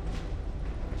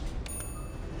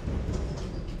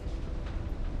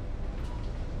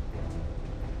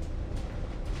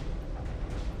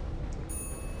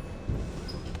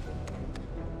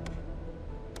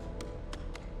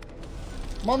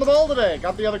 I'm on the ball today.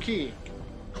 Got the other key.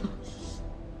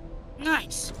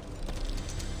 Nice.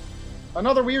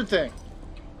 Another weird thing.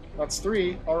 That's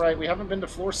 3. Alright, we haven't been to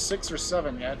floor 6 or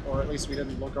 7 yet, or at least we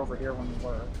didn't look over here when we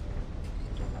were.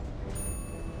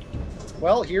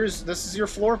 Well, this is your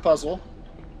floor puzzle.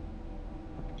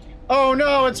 Oh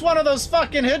no, it's one of those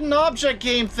fucking hidden object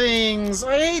game things!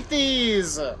 I hate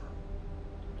these!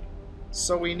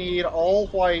 So we need all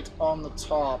white on the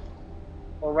top.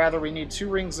 Or rather, we need 2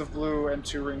 rings of blue and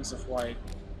 2 rings of white.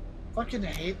 Fucking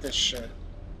hate this shit.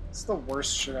 It's the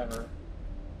worst shit ever.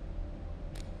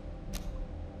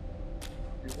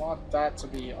 We want that to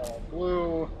be all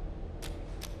blue.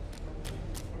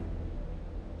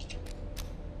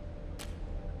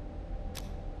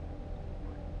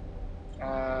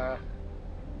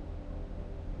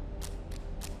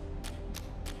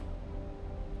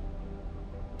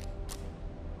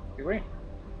 Do we?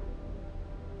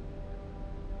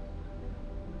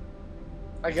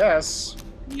 I guess.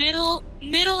 Middle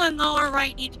and lower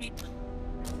right need to be blue.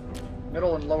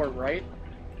 Middle and lower right?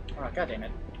 Oh, god damn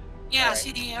it. Yeah, right.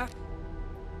 see the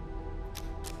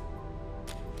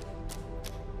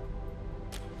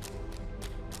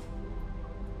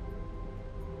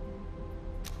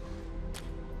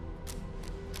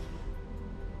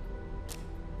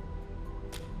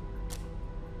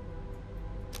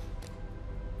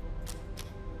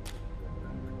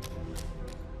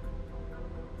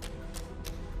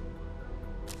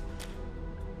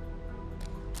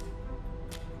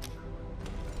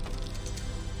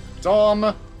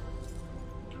Dom.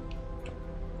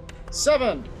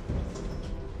 7.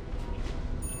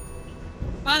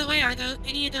 By the way, are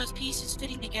any of those pieces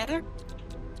fitting together?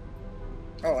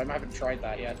 Oh, I haven't tried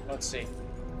that yet. Let's see.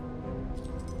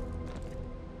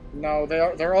 No,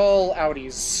 they're all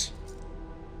outies.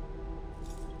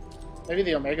 Maybe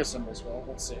the Omega symbols will.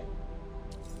 Let's see.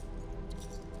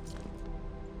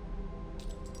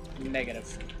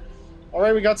 Negative.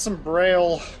 Alright, we got some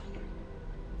Braille.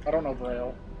 I don't know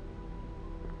Braille.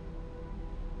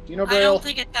 Do you know Braille? I don't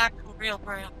think it's actual real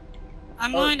Braille.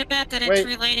 I'm willing to bet that it's wait.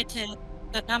 related to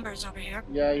the numbers over here.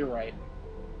 Yeah, you're right.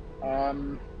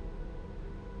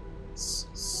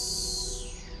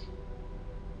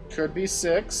 Could be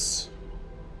 6.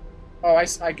 Oh, I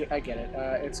get it.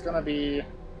 It's gonna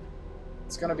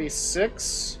be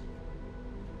 6,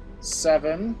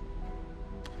 7,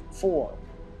 4.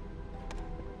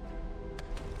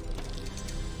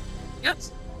 Yep.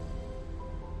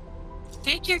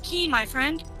 Take your key, my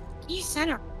friend. Key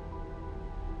center.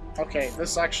 Okay,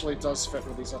 this actually does fit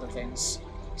with these other things.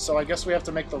 So I guess we have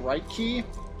to make the right key.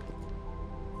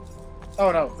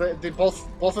 Oh no, they both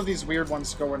of these weird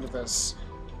ones go into this.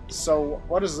 So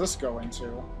what does this go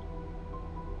into?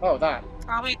 Oh, that.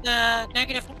 Probably the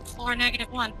floor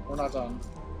 -1. We're not done.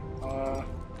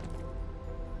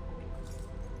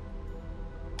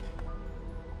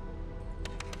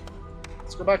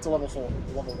 Let's go back to level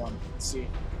 1. Let's see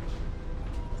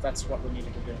if that's what we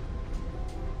needed to do.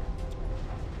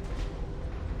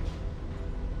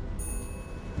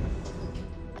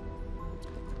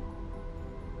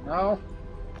 No?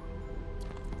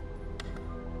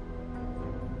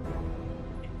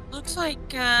 Looks like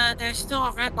there's still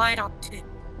a red light on too.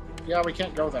 Yeah, we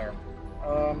can't go there.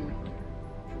 Well,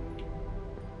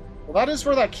 that is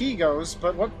where that key goes,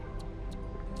 but what...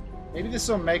 Maybe this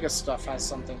Omega stuff has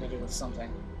something to do with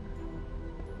something.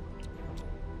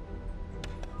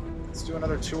 Let's do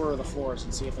another tour of the floors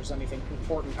and see if there's anything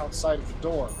important outside of the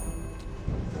door.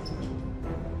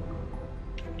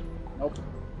 Nope.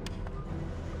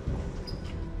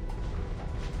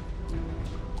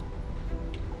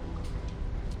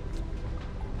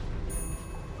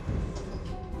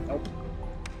 Nope.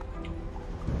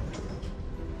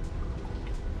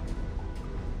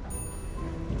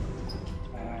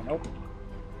 Nope.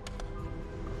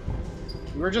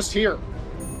 We were just here.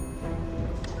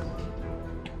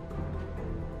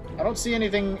 I don't see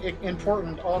anything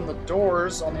important on the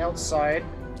doors on the outside.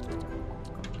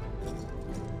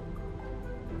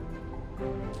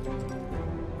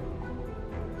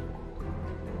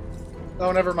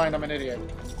 Oh, never mind, I'm an idiot.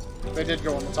 They did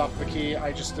go on the top of the key,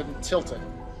 I just didn't tilt it.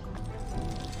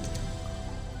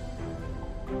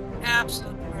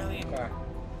 Absolutely brilliant. Okay.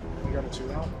 We got a 2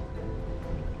 now.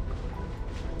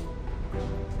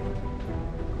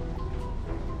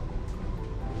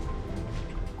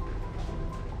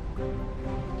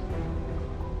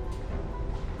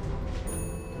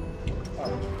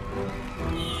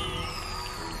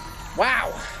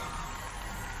 Wow!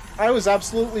 I was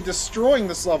absolutely destroying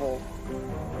this level.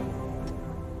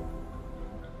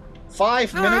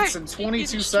 5 minutes and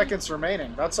 22 seconds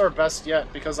remaining. That's our best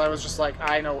yet, because I was just like,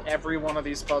 I know every one of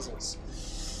these puzzles.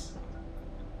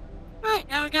 Right,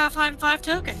 now we gotta find 5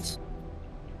 tokens.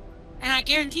 And I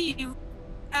guarantee you,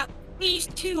 at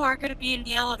least 2 are gonna be in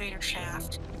the elevator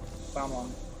shaft. Found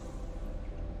one.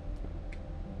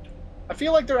 I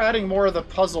feel like they're adding more of the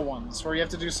puzzle ones, where you have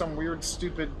to do some weird,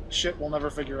 stupid shit we'll never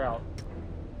figure out.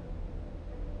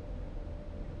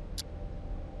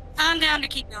 I'm down to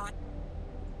keep going.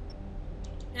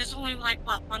 There's only, like,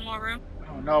 what, 1 more room?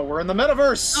 Oh no, we're in the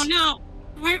metaverse! Oh no!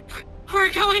 We're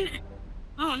going...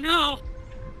 Oh no!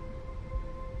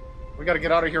 We gotta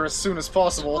get out of here as soon as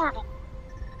possible. It's horrible.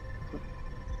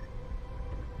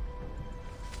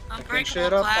 Picking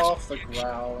shit up off the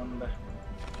ground.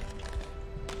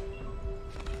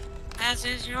 As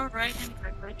is your right and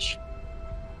privilege.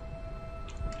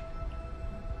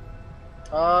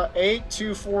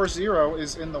 8240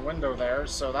 is in the window there,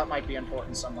 so that might be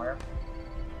important somewhere.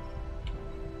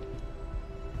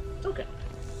 Okay.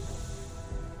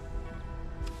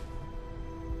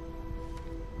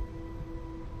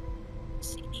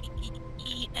 C,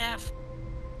 E, F.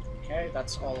 Okay,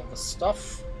 that's all of the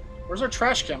stuff. Where's our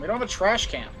trash can? We don't have a trash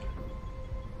can.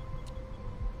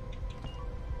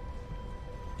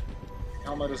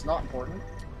 Helmet is not important.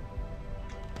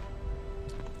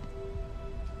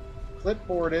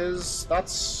 Clipboard is...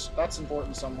 That's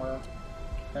important somewhere.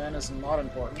 Pen is not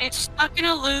important. It's stuck in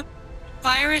a loop.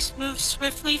 Virus moves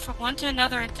swiftly from one to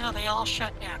another until they all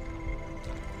shut down.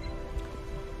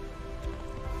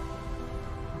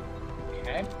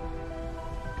 Okay.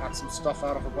 Got some stuff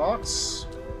out of a box.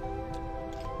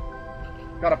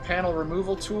 Got a panel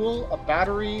removal tool, a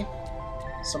battery,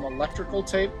 some electrical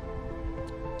tape,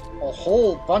 a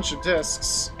whole bunch of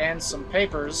discs, and some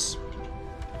papers,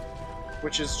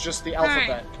 which is just the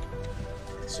alphabet.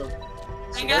 So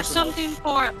I got something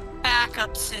for a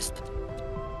backup system.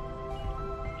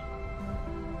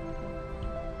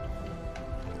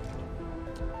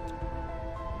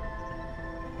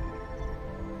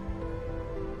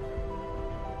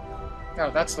 Oh,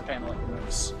 that's the panel it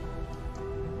removes.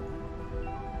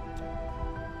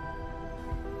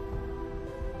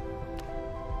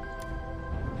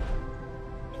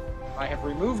 I have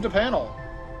removed a panel.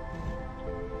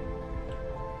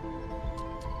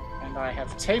 And I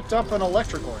have taped up an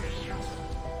electrical.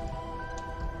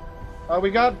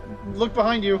 Look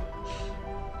behind you.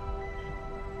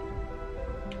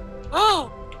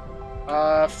 Oh!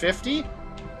 50?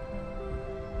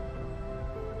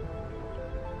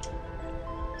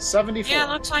 74.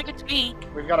 Yeah, looks like it's me.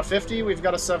 We've got a 50, we've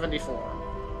got a 74.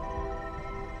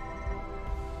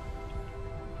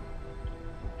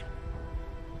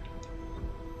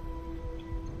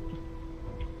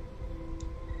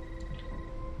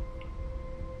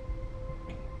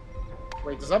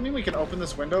 Wait, does that mean we can open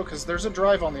this window? Because there's a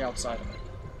drive on the outside of it.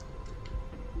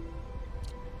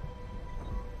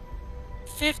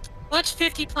 What's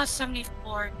 50 plus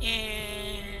 74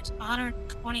 is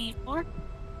 124?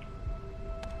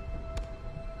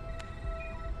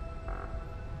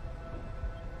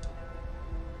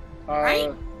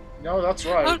 Right? No, that's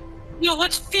right. Oh, no,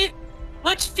 what's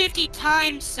 50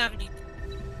 times 70?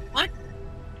 What?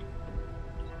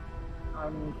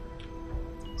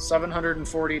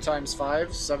 740 times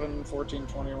 5, 7, 14,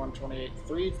 21, 28,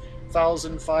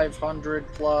 3,500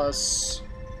 plus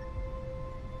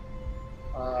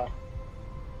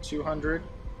 200.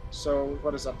 So,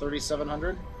 what is that,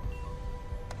 3,700?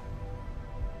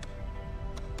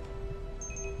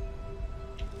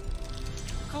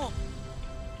 Cool.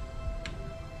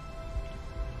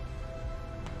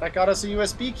 That got us a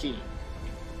USB key.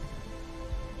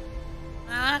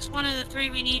 That's one of the 3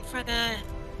 we need for the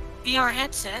VR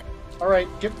headset. Alright,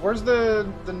 where's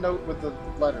the note with the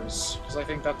letters? Because I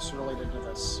think that's related to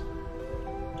this.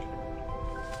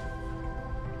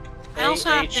 I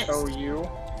also have this. AHOU.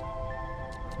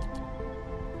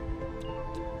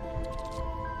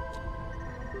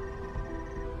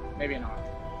 Maybe not.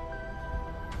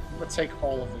 Let's take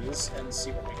all of these and see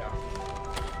what we got.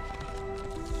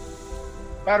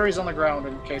 Batteries on the ground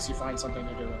in case you find something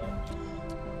to do with it.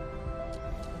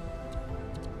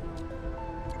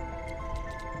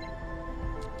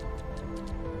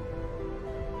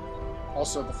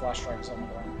 Also, the flash drive is on the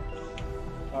ground.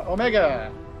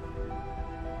 Omega!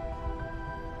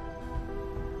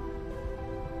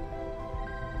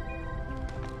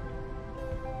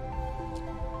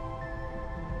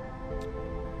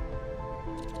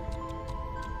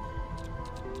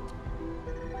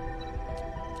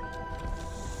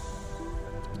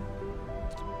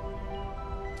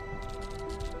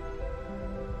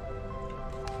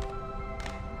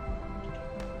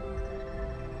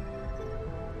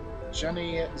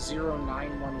 Jenny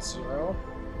 0910.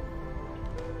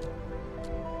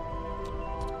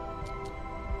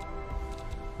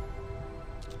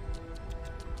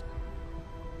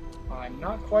 I'm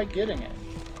not quite getting it.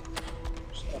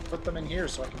 Just gotta put them in here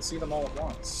so I can see them all at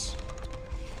once.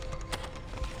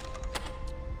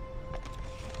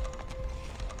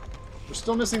 We're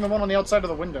still missing the one on the outside of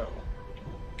the window.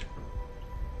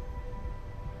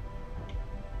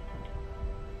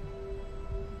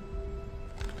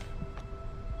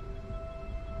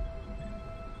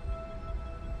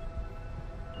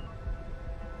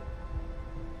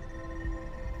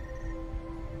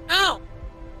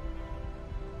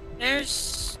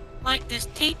 There's like this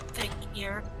tape thing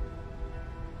here.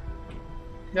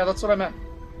 Yeah, that's what I meant.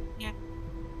 Yeah.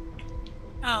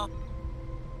 Oh.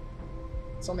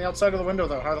 It's on the outside of the window,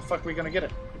 though. How the fuck are we gonna get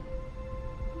it?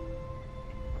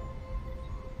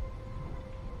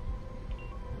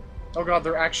 Oh god,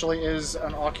 there actually is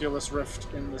an Oculus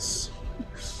Rift in this.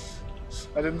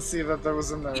 I didn't see that there was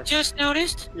in there. You just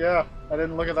noticed? Yeah, I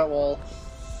didn't look at that wall.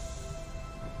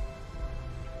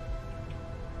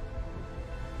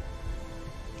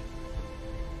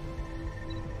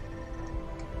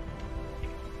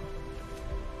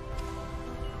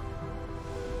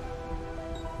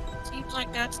 Seems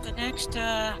like that's the next,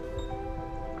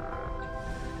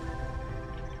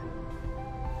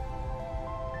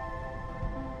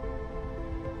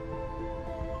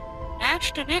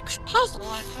 That's the next puzzle,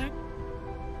 I think.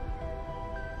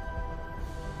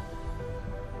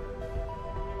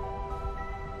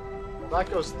 Well, that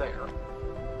goes there.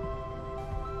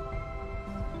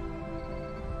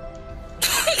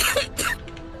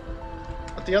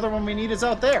 But the other one we need is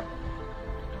out there.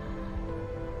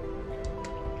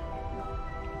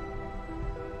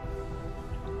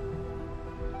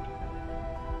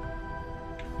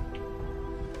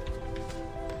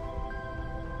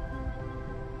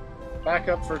 Back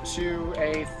up for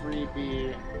 2A,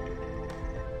 3B.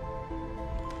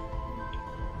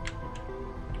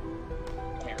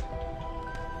 Come here.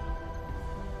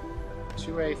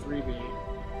 2A, 3B.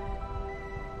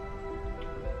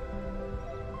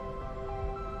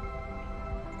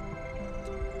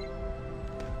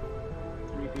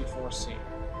 3B, 4C.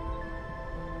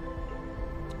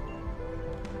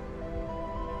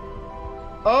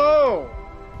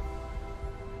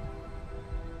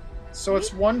 So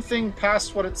it's one thing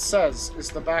past what it says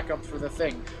is the backup for the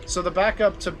thing. So the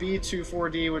backup to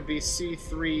B24D would be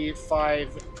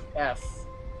C35F.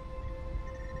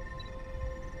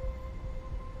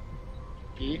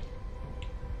 E?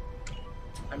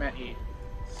 I meant E.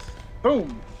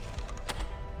 Boom!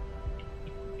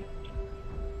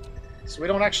 So we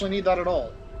don't actually need that at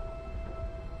all.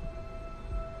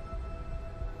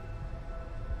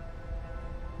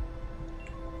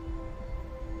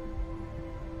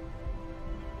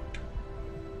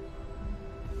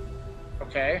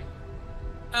 Okay.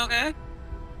 Okay.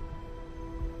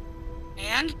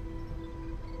 And?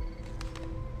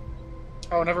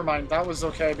 Oh, never mind. That was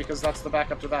okay because that's the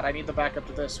backup to that. I need the backup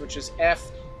to this, which is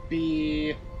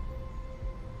FB8D.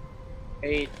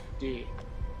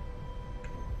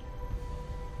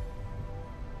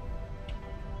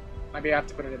 Maybe I have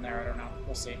to put it in there. I don't know.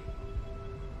 We'll see.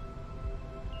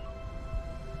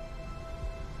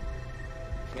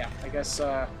 Yeah, I guess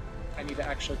I need to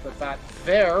actually put that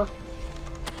there.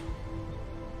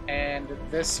 And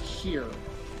this here.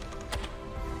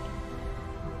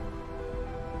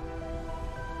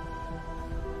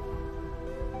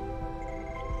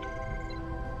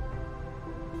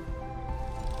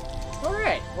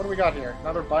 Alright, what do we got here?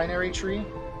 Another binary tree?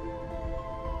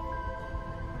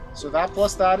 So that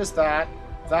plus that is that.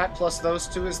 That plus those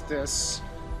two is this.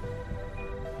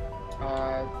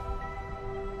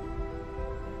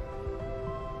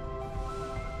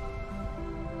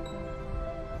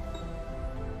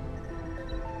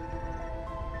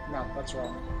 No, that's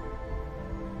wrong.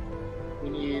 We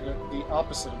need the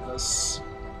opposite of this.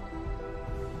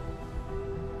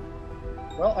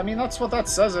 Well, I mean, that's what that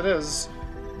says it is.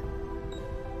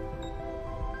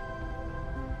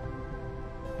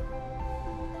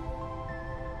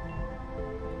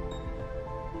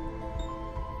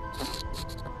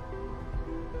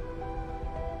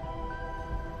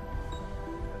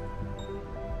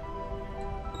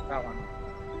 That one.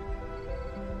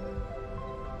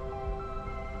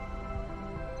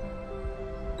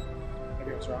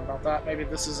 Maybe I was wrong about that. Maybe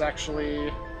this is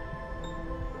actually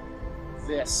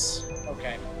this.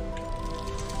 Okay.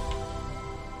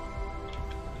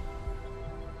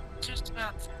 Just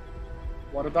about.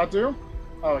 What did that do?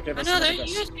 Oh, okay, this Another is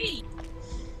this. USB.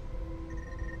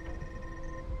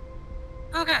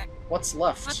 Okay. What's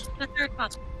left? What's the third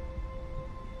puzzle?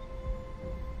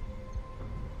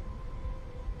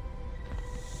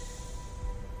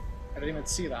 I didn't even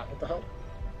see that. What the hell?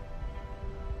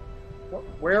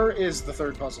 Where is the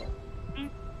third puzzle?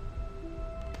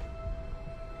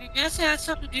 I guess it has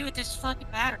something to do with this fucking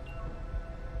battery.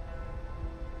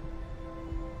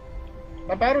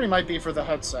 That battery might be for the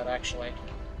headset, actually.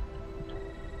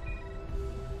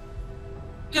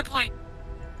 Good point.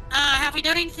 Have we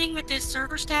done anything with this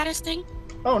server status thing?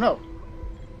 Oh, no.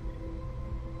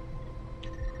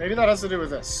 Maybe that has to do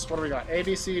with this. What do we got? A,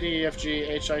 B, C, D, E, F, G,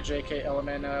 H, I, J, K, L, M,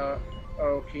 N, O,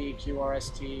 P, Q, R, S,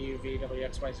 T, U, V, W,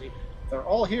 X, Y, Z. They're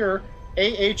all here.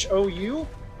 A, H, O, U?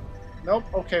 Nope.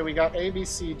 Okay, we got A, B,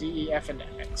 C, D, E, F, and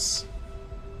X.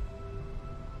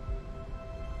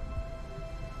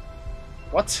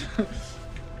 What?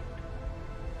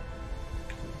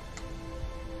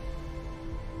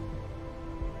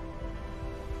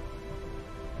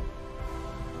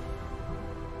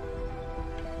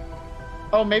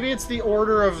 Oh, maybe it's the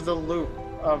order of the loop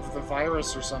of the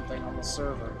virus or something on the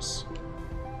servers.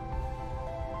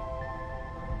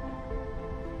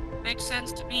 Makes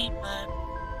sense to me, but...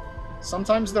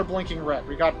 Sometimes they're blinking red.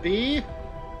 We got B,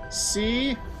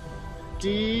 C,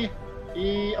 D,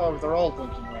 E... Oh, they're all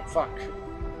blinking red. Fuck.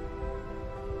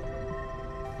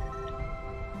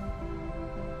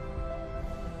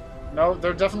 No,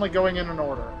 they're definitely going in an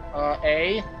order.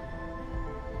 A...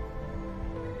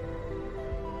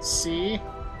 C.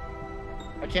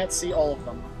 I can't see all of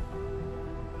them.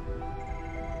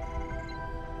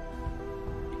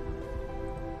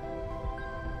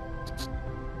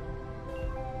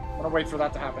 I'm gonna wait for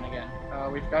that to happen again.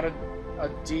 We've got a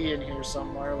D in here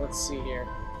somewhere. Let's see here.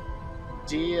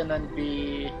 D and then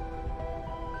B.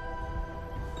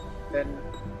 Then...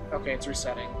 Okay, it's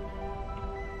resetting.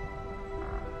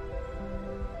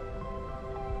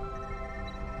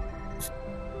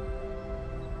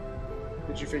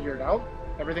 Did you figure it out?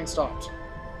 Everything stopped.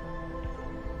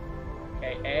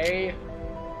 Okay, A.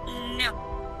 No.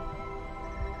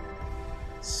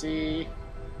 C.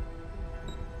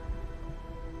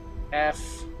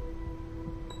 F.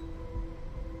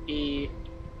 E.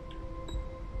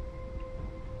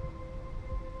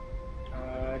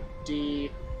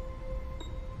 D.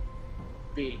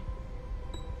 B.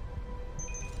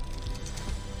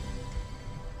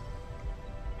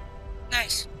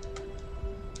 Nice.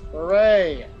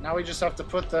 Hooray! Now we just have to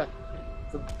put the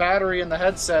battery in the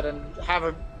headset and have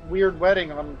a weird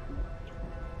wedding on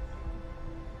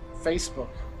Facebook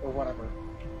or whatever.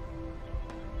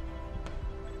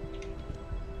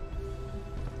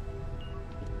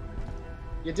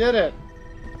 You did it!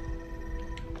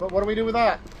 But what do we do with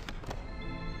that?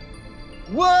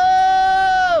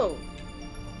 Whoa!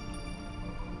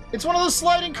 It's one of those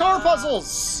sliding car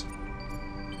puzzles!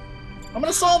 I'm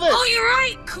gonna solve it! Oh, you're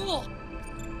right! Cool!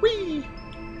 Whee!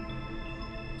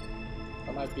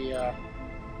 That might be,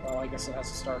 well, I guess it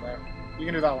has to start there. You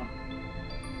can do that one.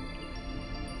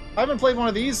 I haven't played one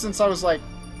of these since I was, like,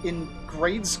 in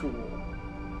grade school.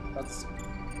 That's...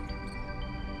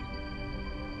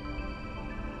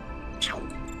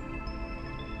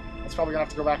 That's probably gonna have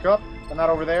to go back up, and that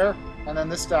over there, and then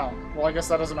this down. Well, I guess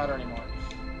that doesn't matter anymore.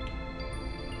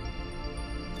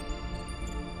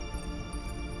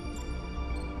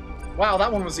 Wow,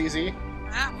 that one was easy.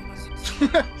 That one was easy.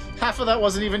 Half of that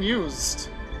wasn't even used.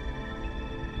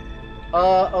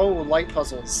 Oh, light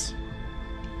puzzles.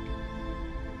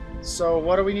 So,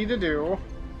 what do we need to do?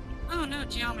 Oh, no,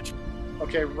 geometry.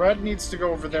 Okay, red needs to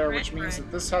go over there, which means that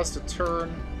this has to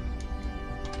turn...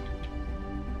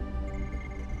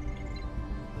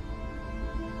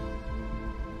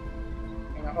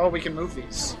 Hang on. Oh, we can move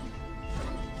these.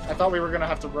 I thought we were going to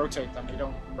have to rotate them. We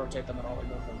don't rotate them at all, we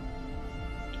move them.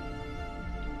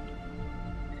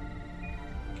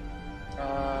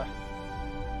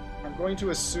 I'm going to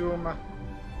assume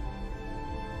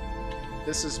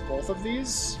this is both of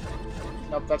these.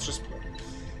 Nope, that's just blue.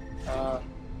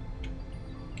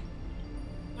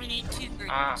 We need 2 greens.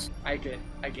 Ah, I get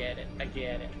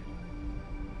it.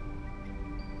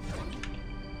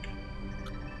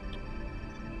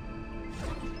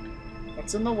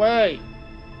 What's in the way?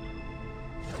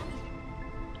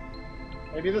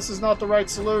 Maybe this is not the right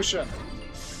solution.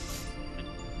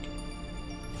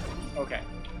 Okay.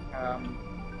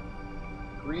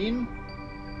 Green?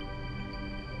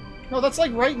 No, that's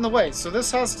like right in the way. So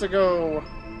this has to go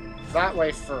that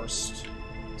way first.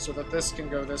 So that this can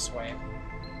go this way.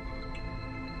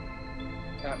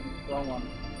 Wrong one.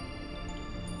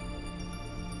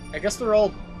 I guess they're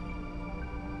all...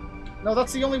 No,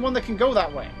 that's the only one that can go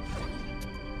that way.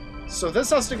 So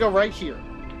this has to go right here.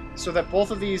 So that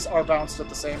both of these are bounced at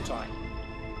the same time.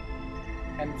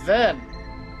 And then...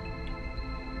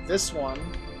 this one...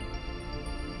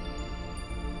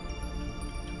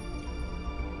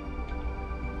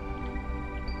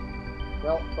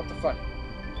 Well, what the fuck?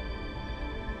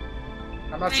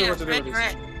 I'm not sure what to do with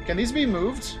these. Can these be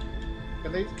moved?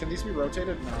 Can these be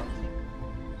rotated? No.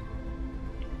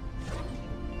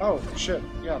 Oh, shit.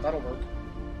 Yeah, that'll work.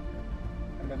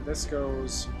 And then this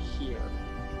goes here.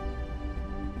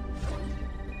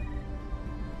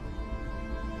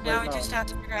 Now we just have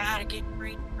to figure out how to get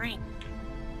green.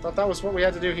 Thought that was what we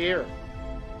had to do here.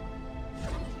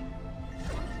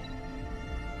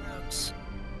 Gross.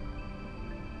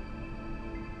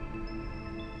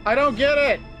 I don't get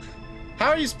it! How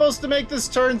are you supposed to make this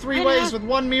turn 3 ways with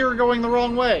one mirror going the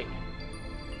wrong way?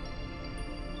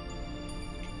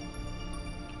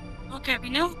 Okay, we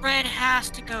know red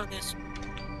has to go this way.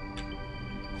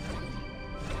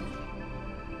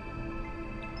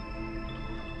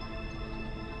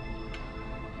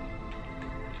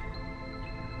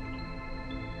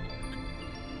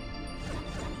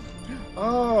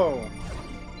 Oh!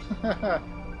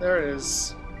 There it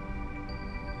is.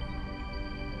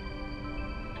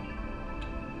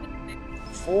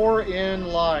 4 in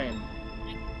line.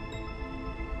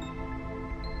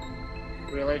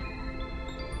 Really?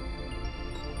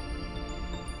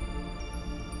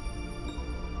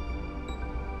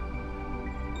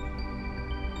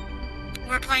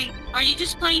 We're playing... Are you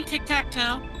just playing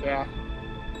tic-tac-toe? Yeah.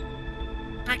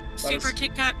 Like super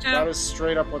tic-tac-toe? That is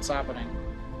straight up what's happening.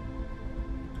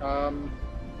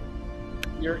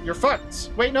 You're fucked!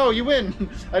 Wait, no, you win!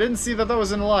 I didn't see that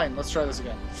was in a line. Let's try this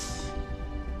again.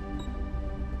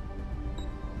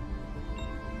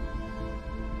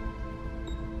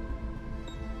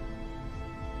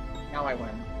 Now I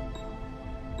win.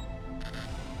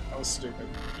 That was stupid.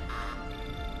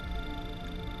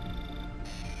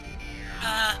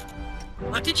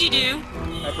 What did you do?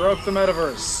 I broke the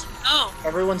metaverse. Oh.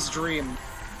 Everyone's dream.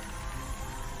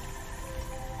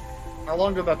 How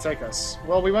long did that take us?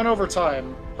 Well, we went over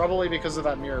time, probably because of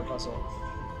that mirror puzzle.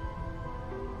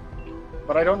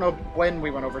 But I don't know when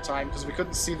we went over time, because we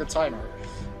couldn't see the timer.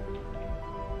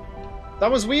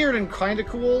 That was weird and kinda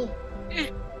cool.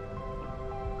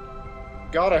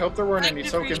 God, I hope there weren't any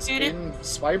tokens in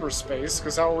cyberspace,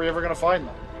 because how are we ever gonna find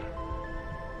them?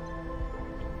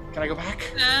 Can I go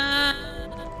back?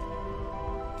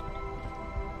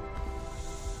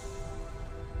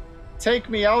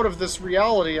 Take me out of this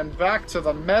reality and back to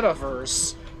the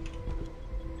metaverse.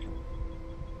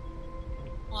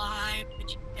 Why would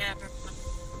you ever?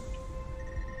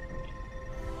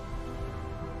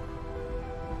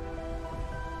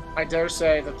 I dare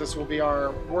say that this will be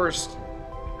our worst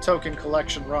token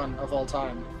collection run of all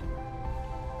time.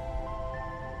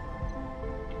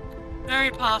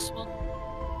 Very possible.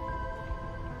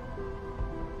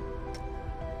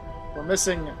 We're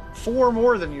missing 4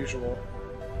 more than usual.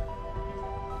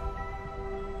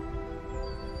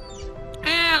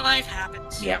 Life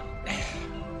happens. Yep.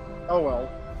 Oh well.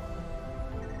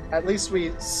 At least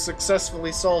we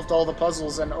successfully solved all the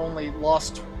puzzles and only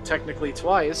lost technically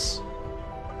twice.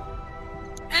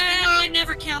 I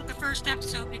never count the first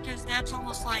episode because that's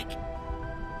almost like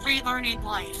relearning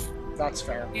life. That's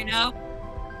fair. You know?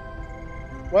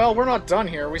 Well, we're not done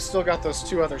here. We still got those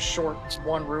 2 other short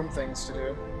one-room things to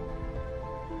do.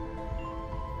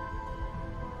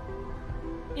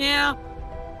 Yeah.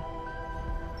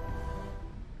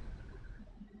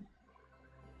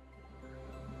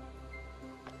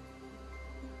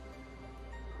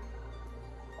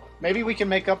 Maybe we can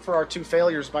make up for our 2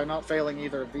 failures by not failing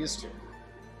either of these 2.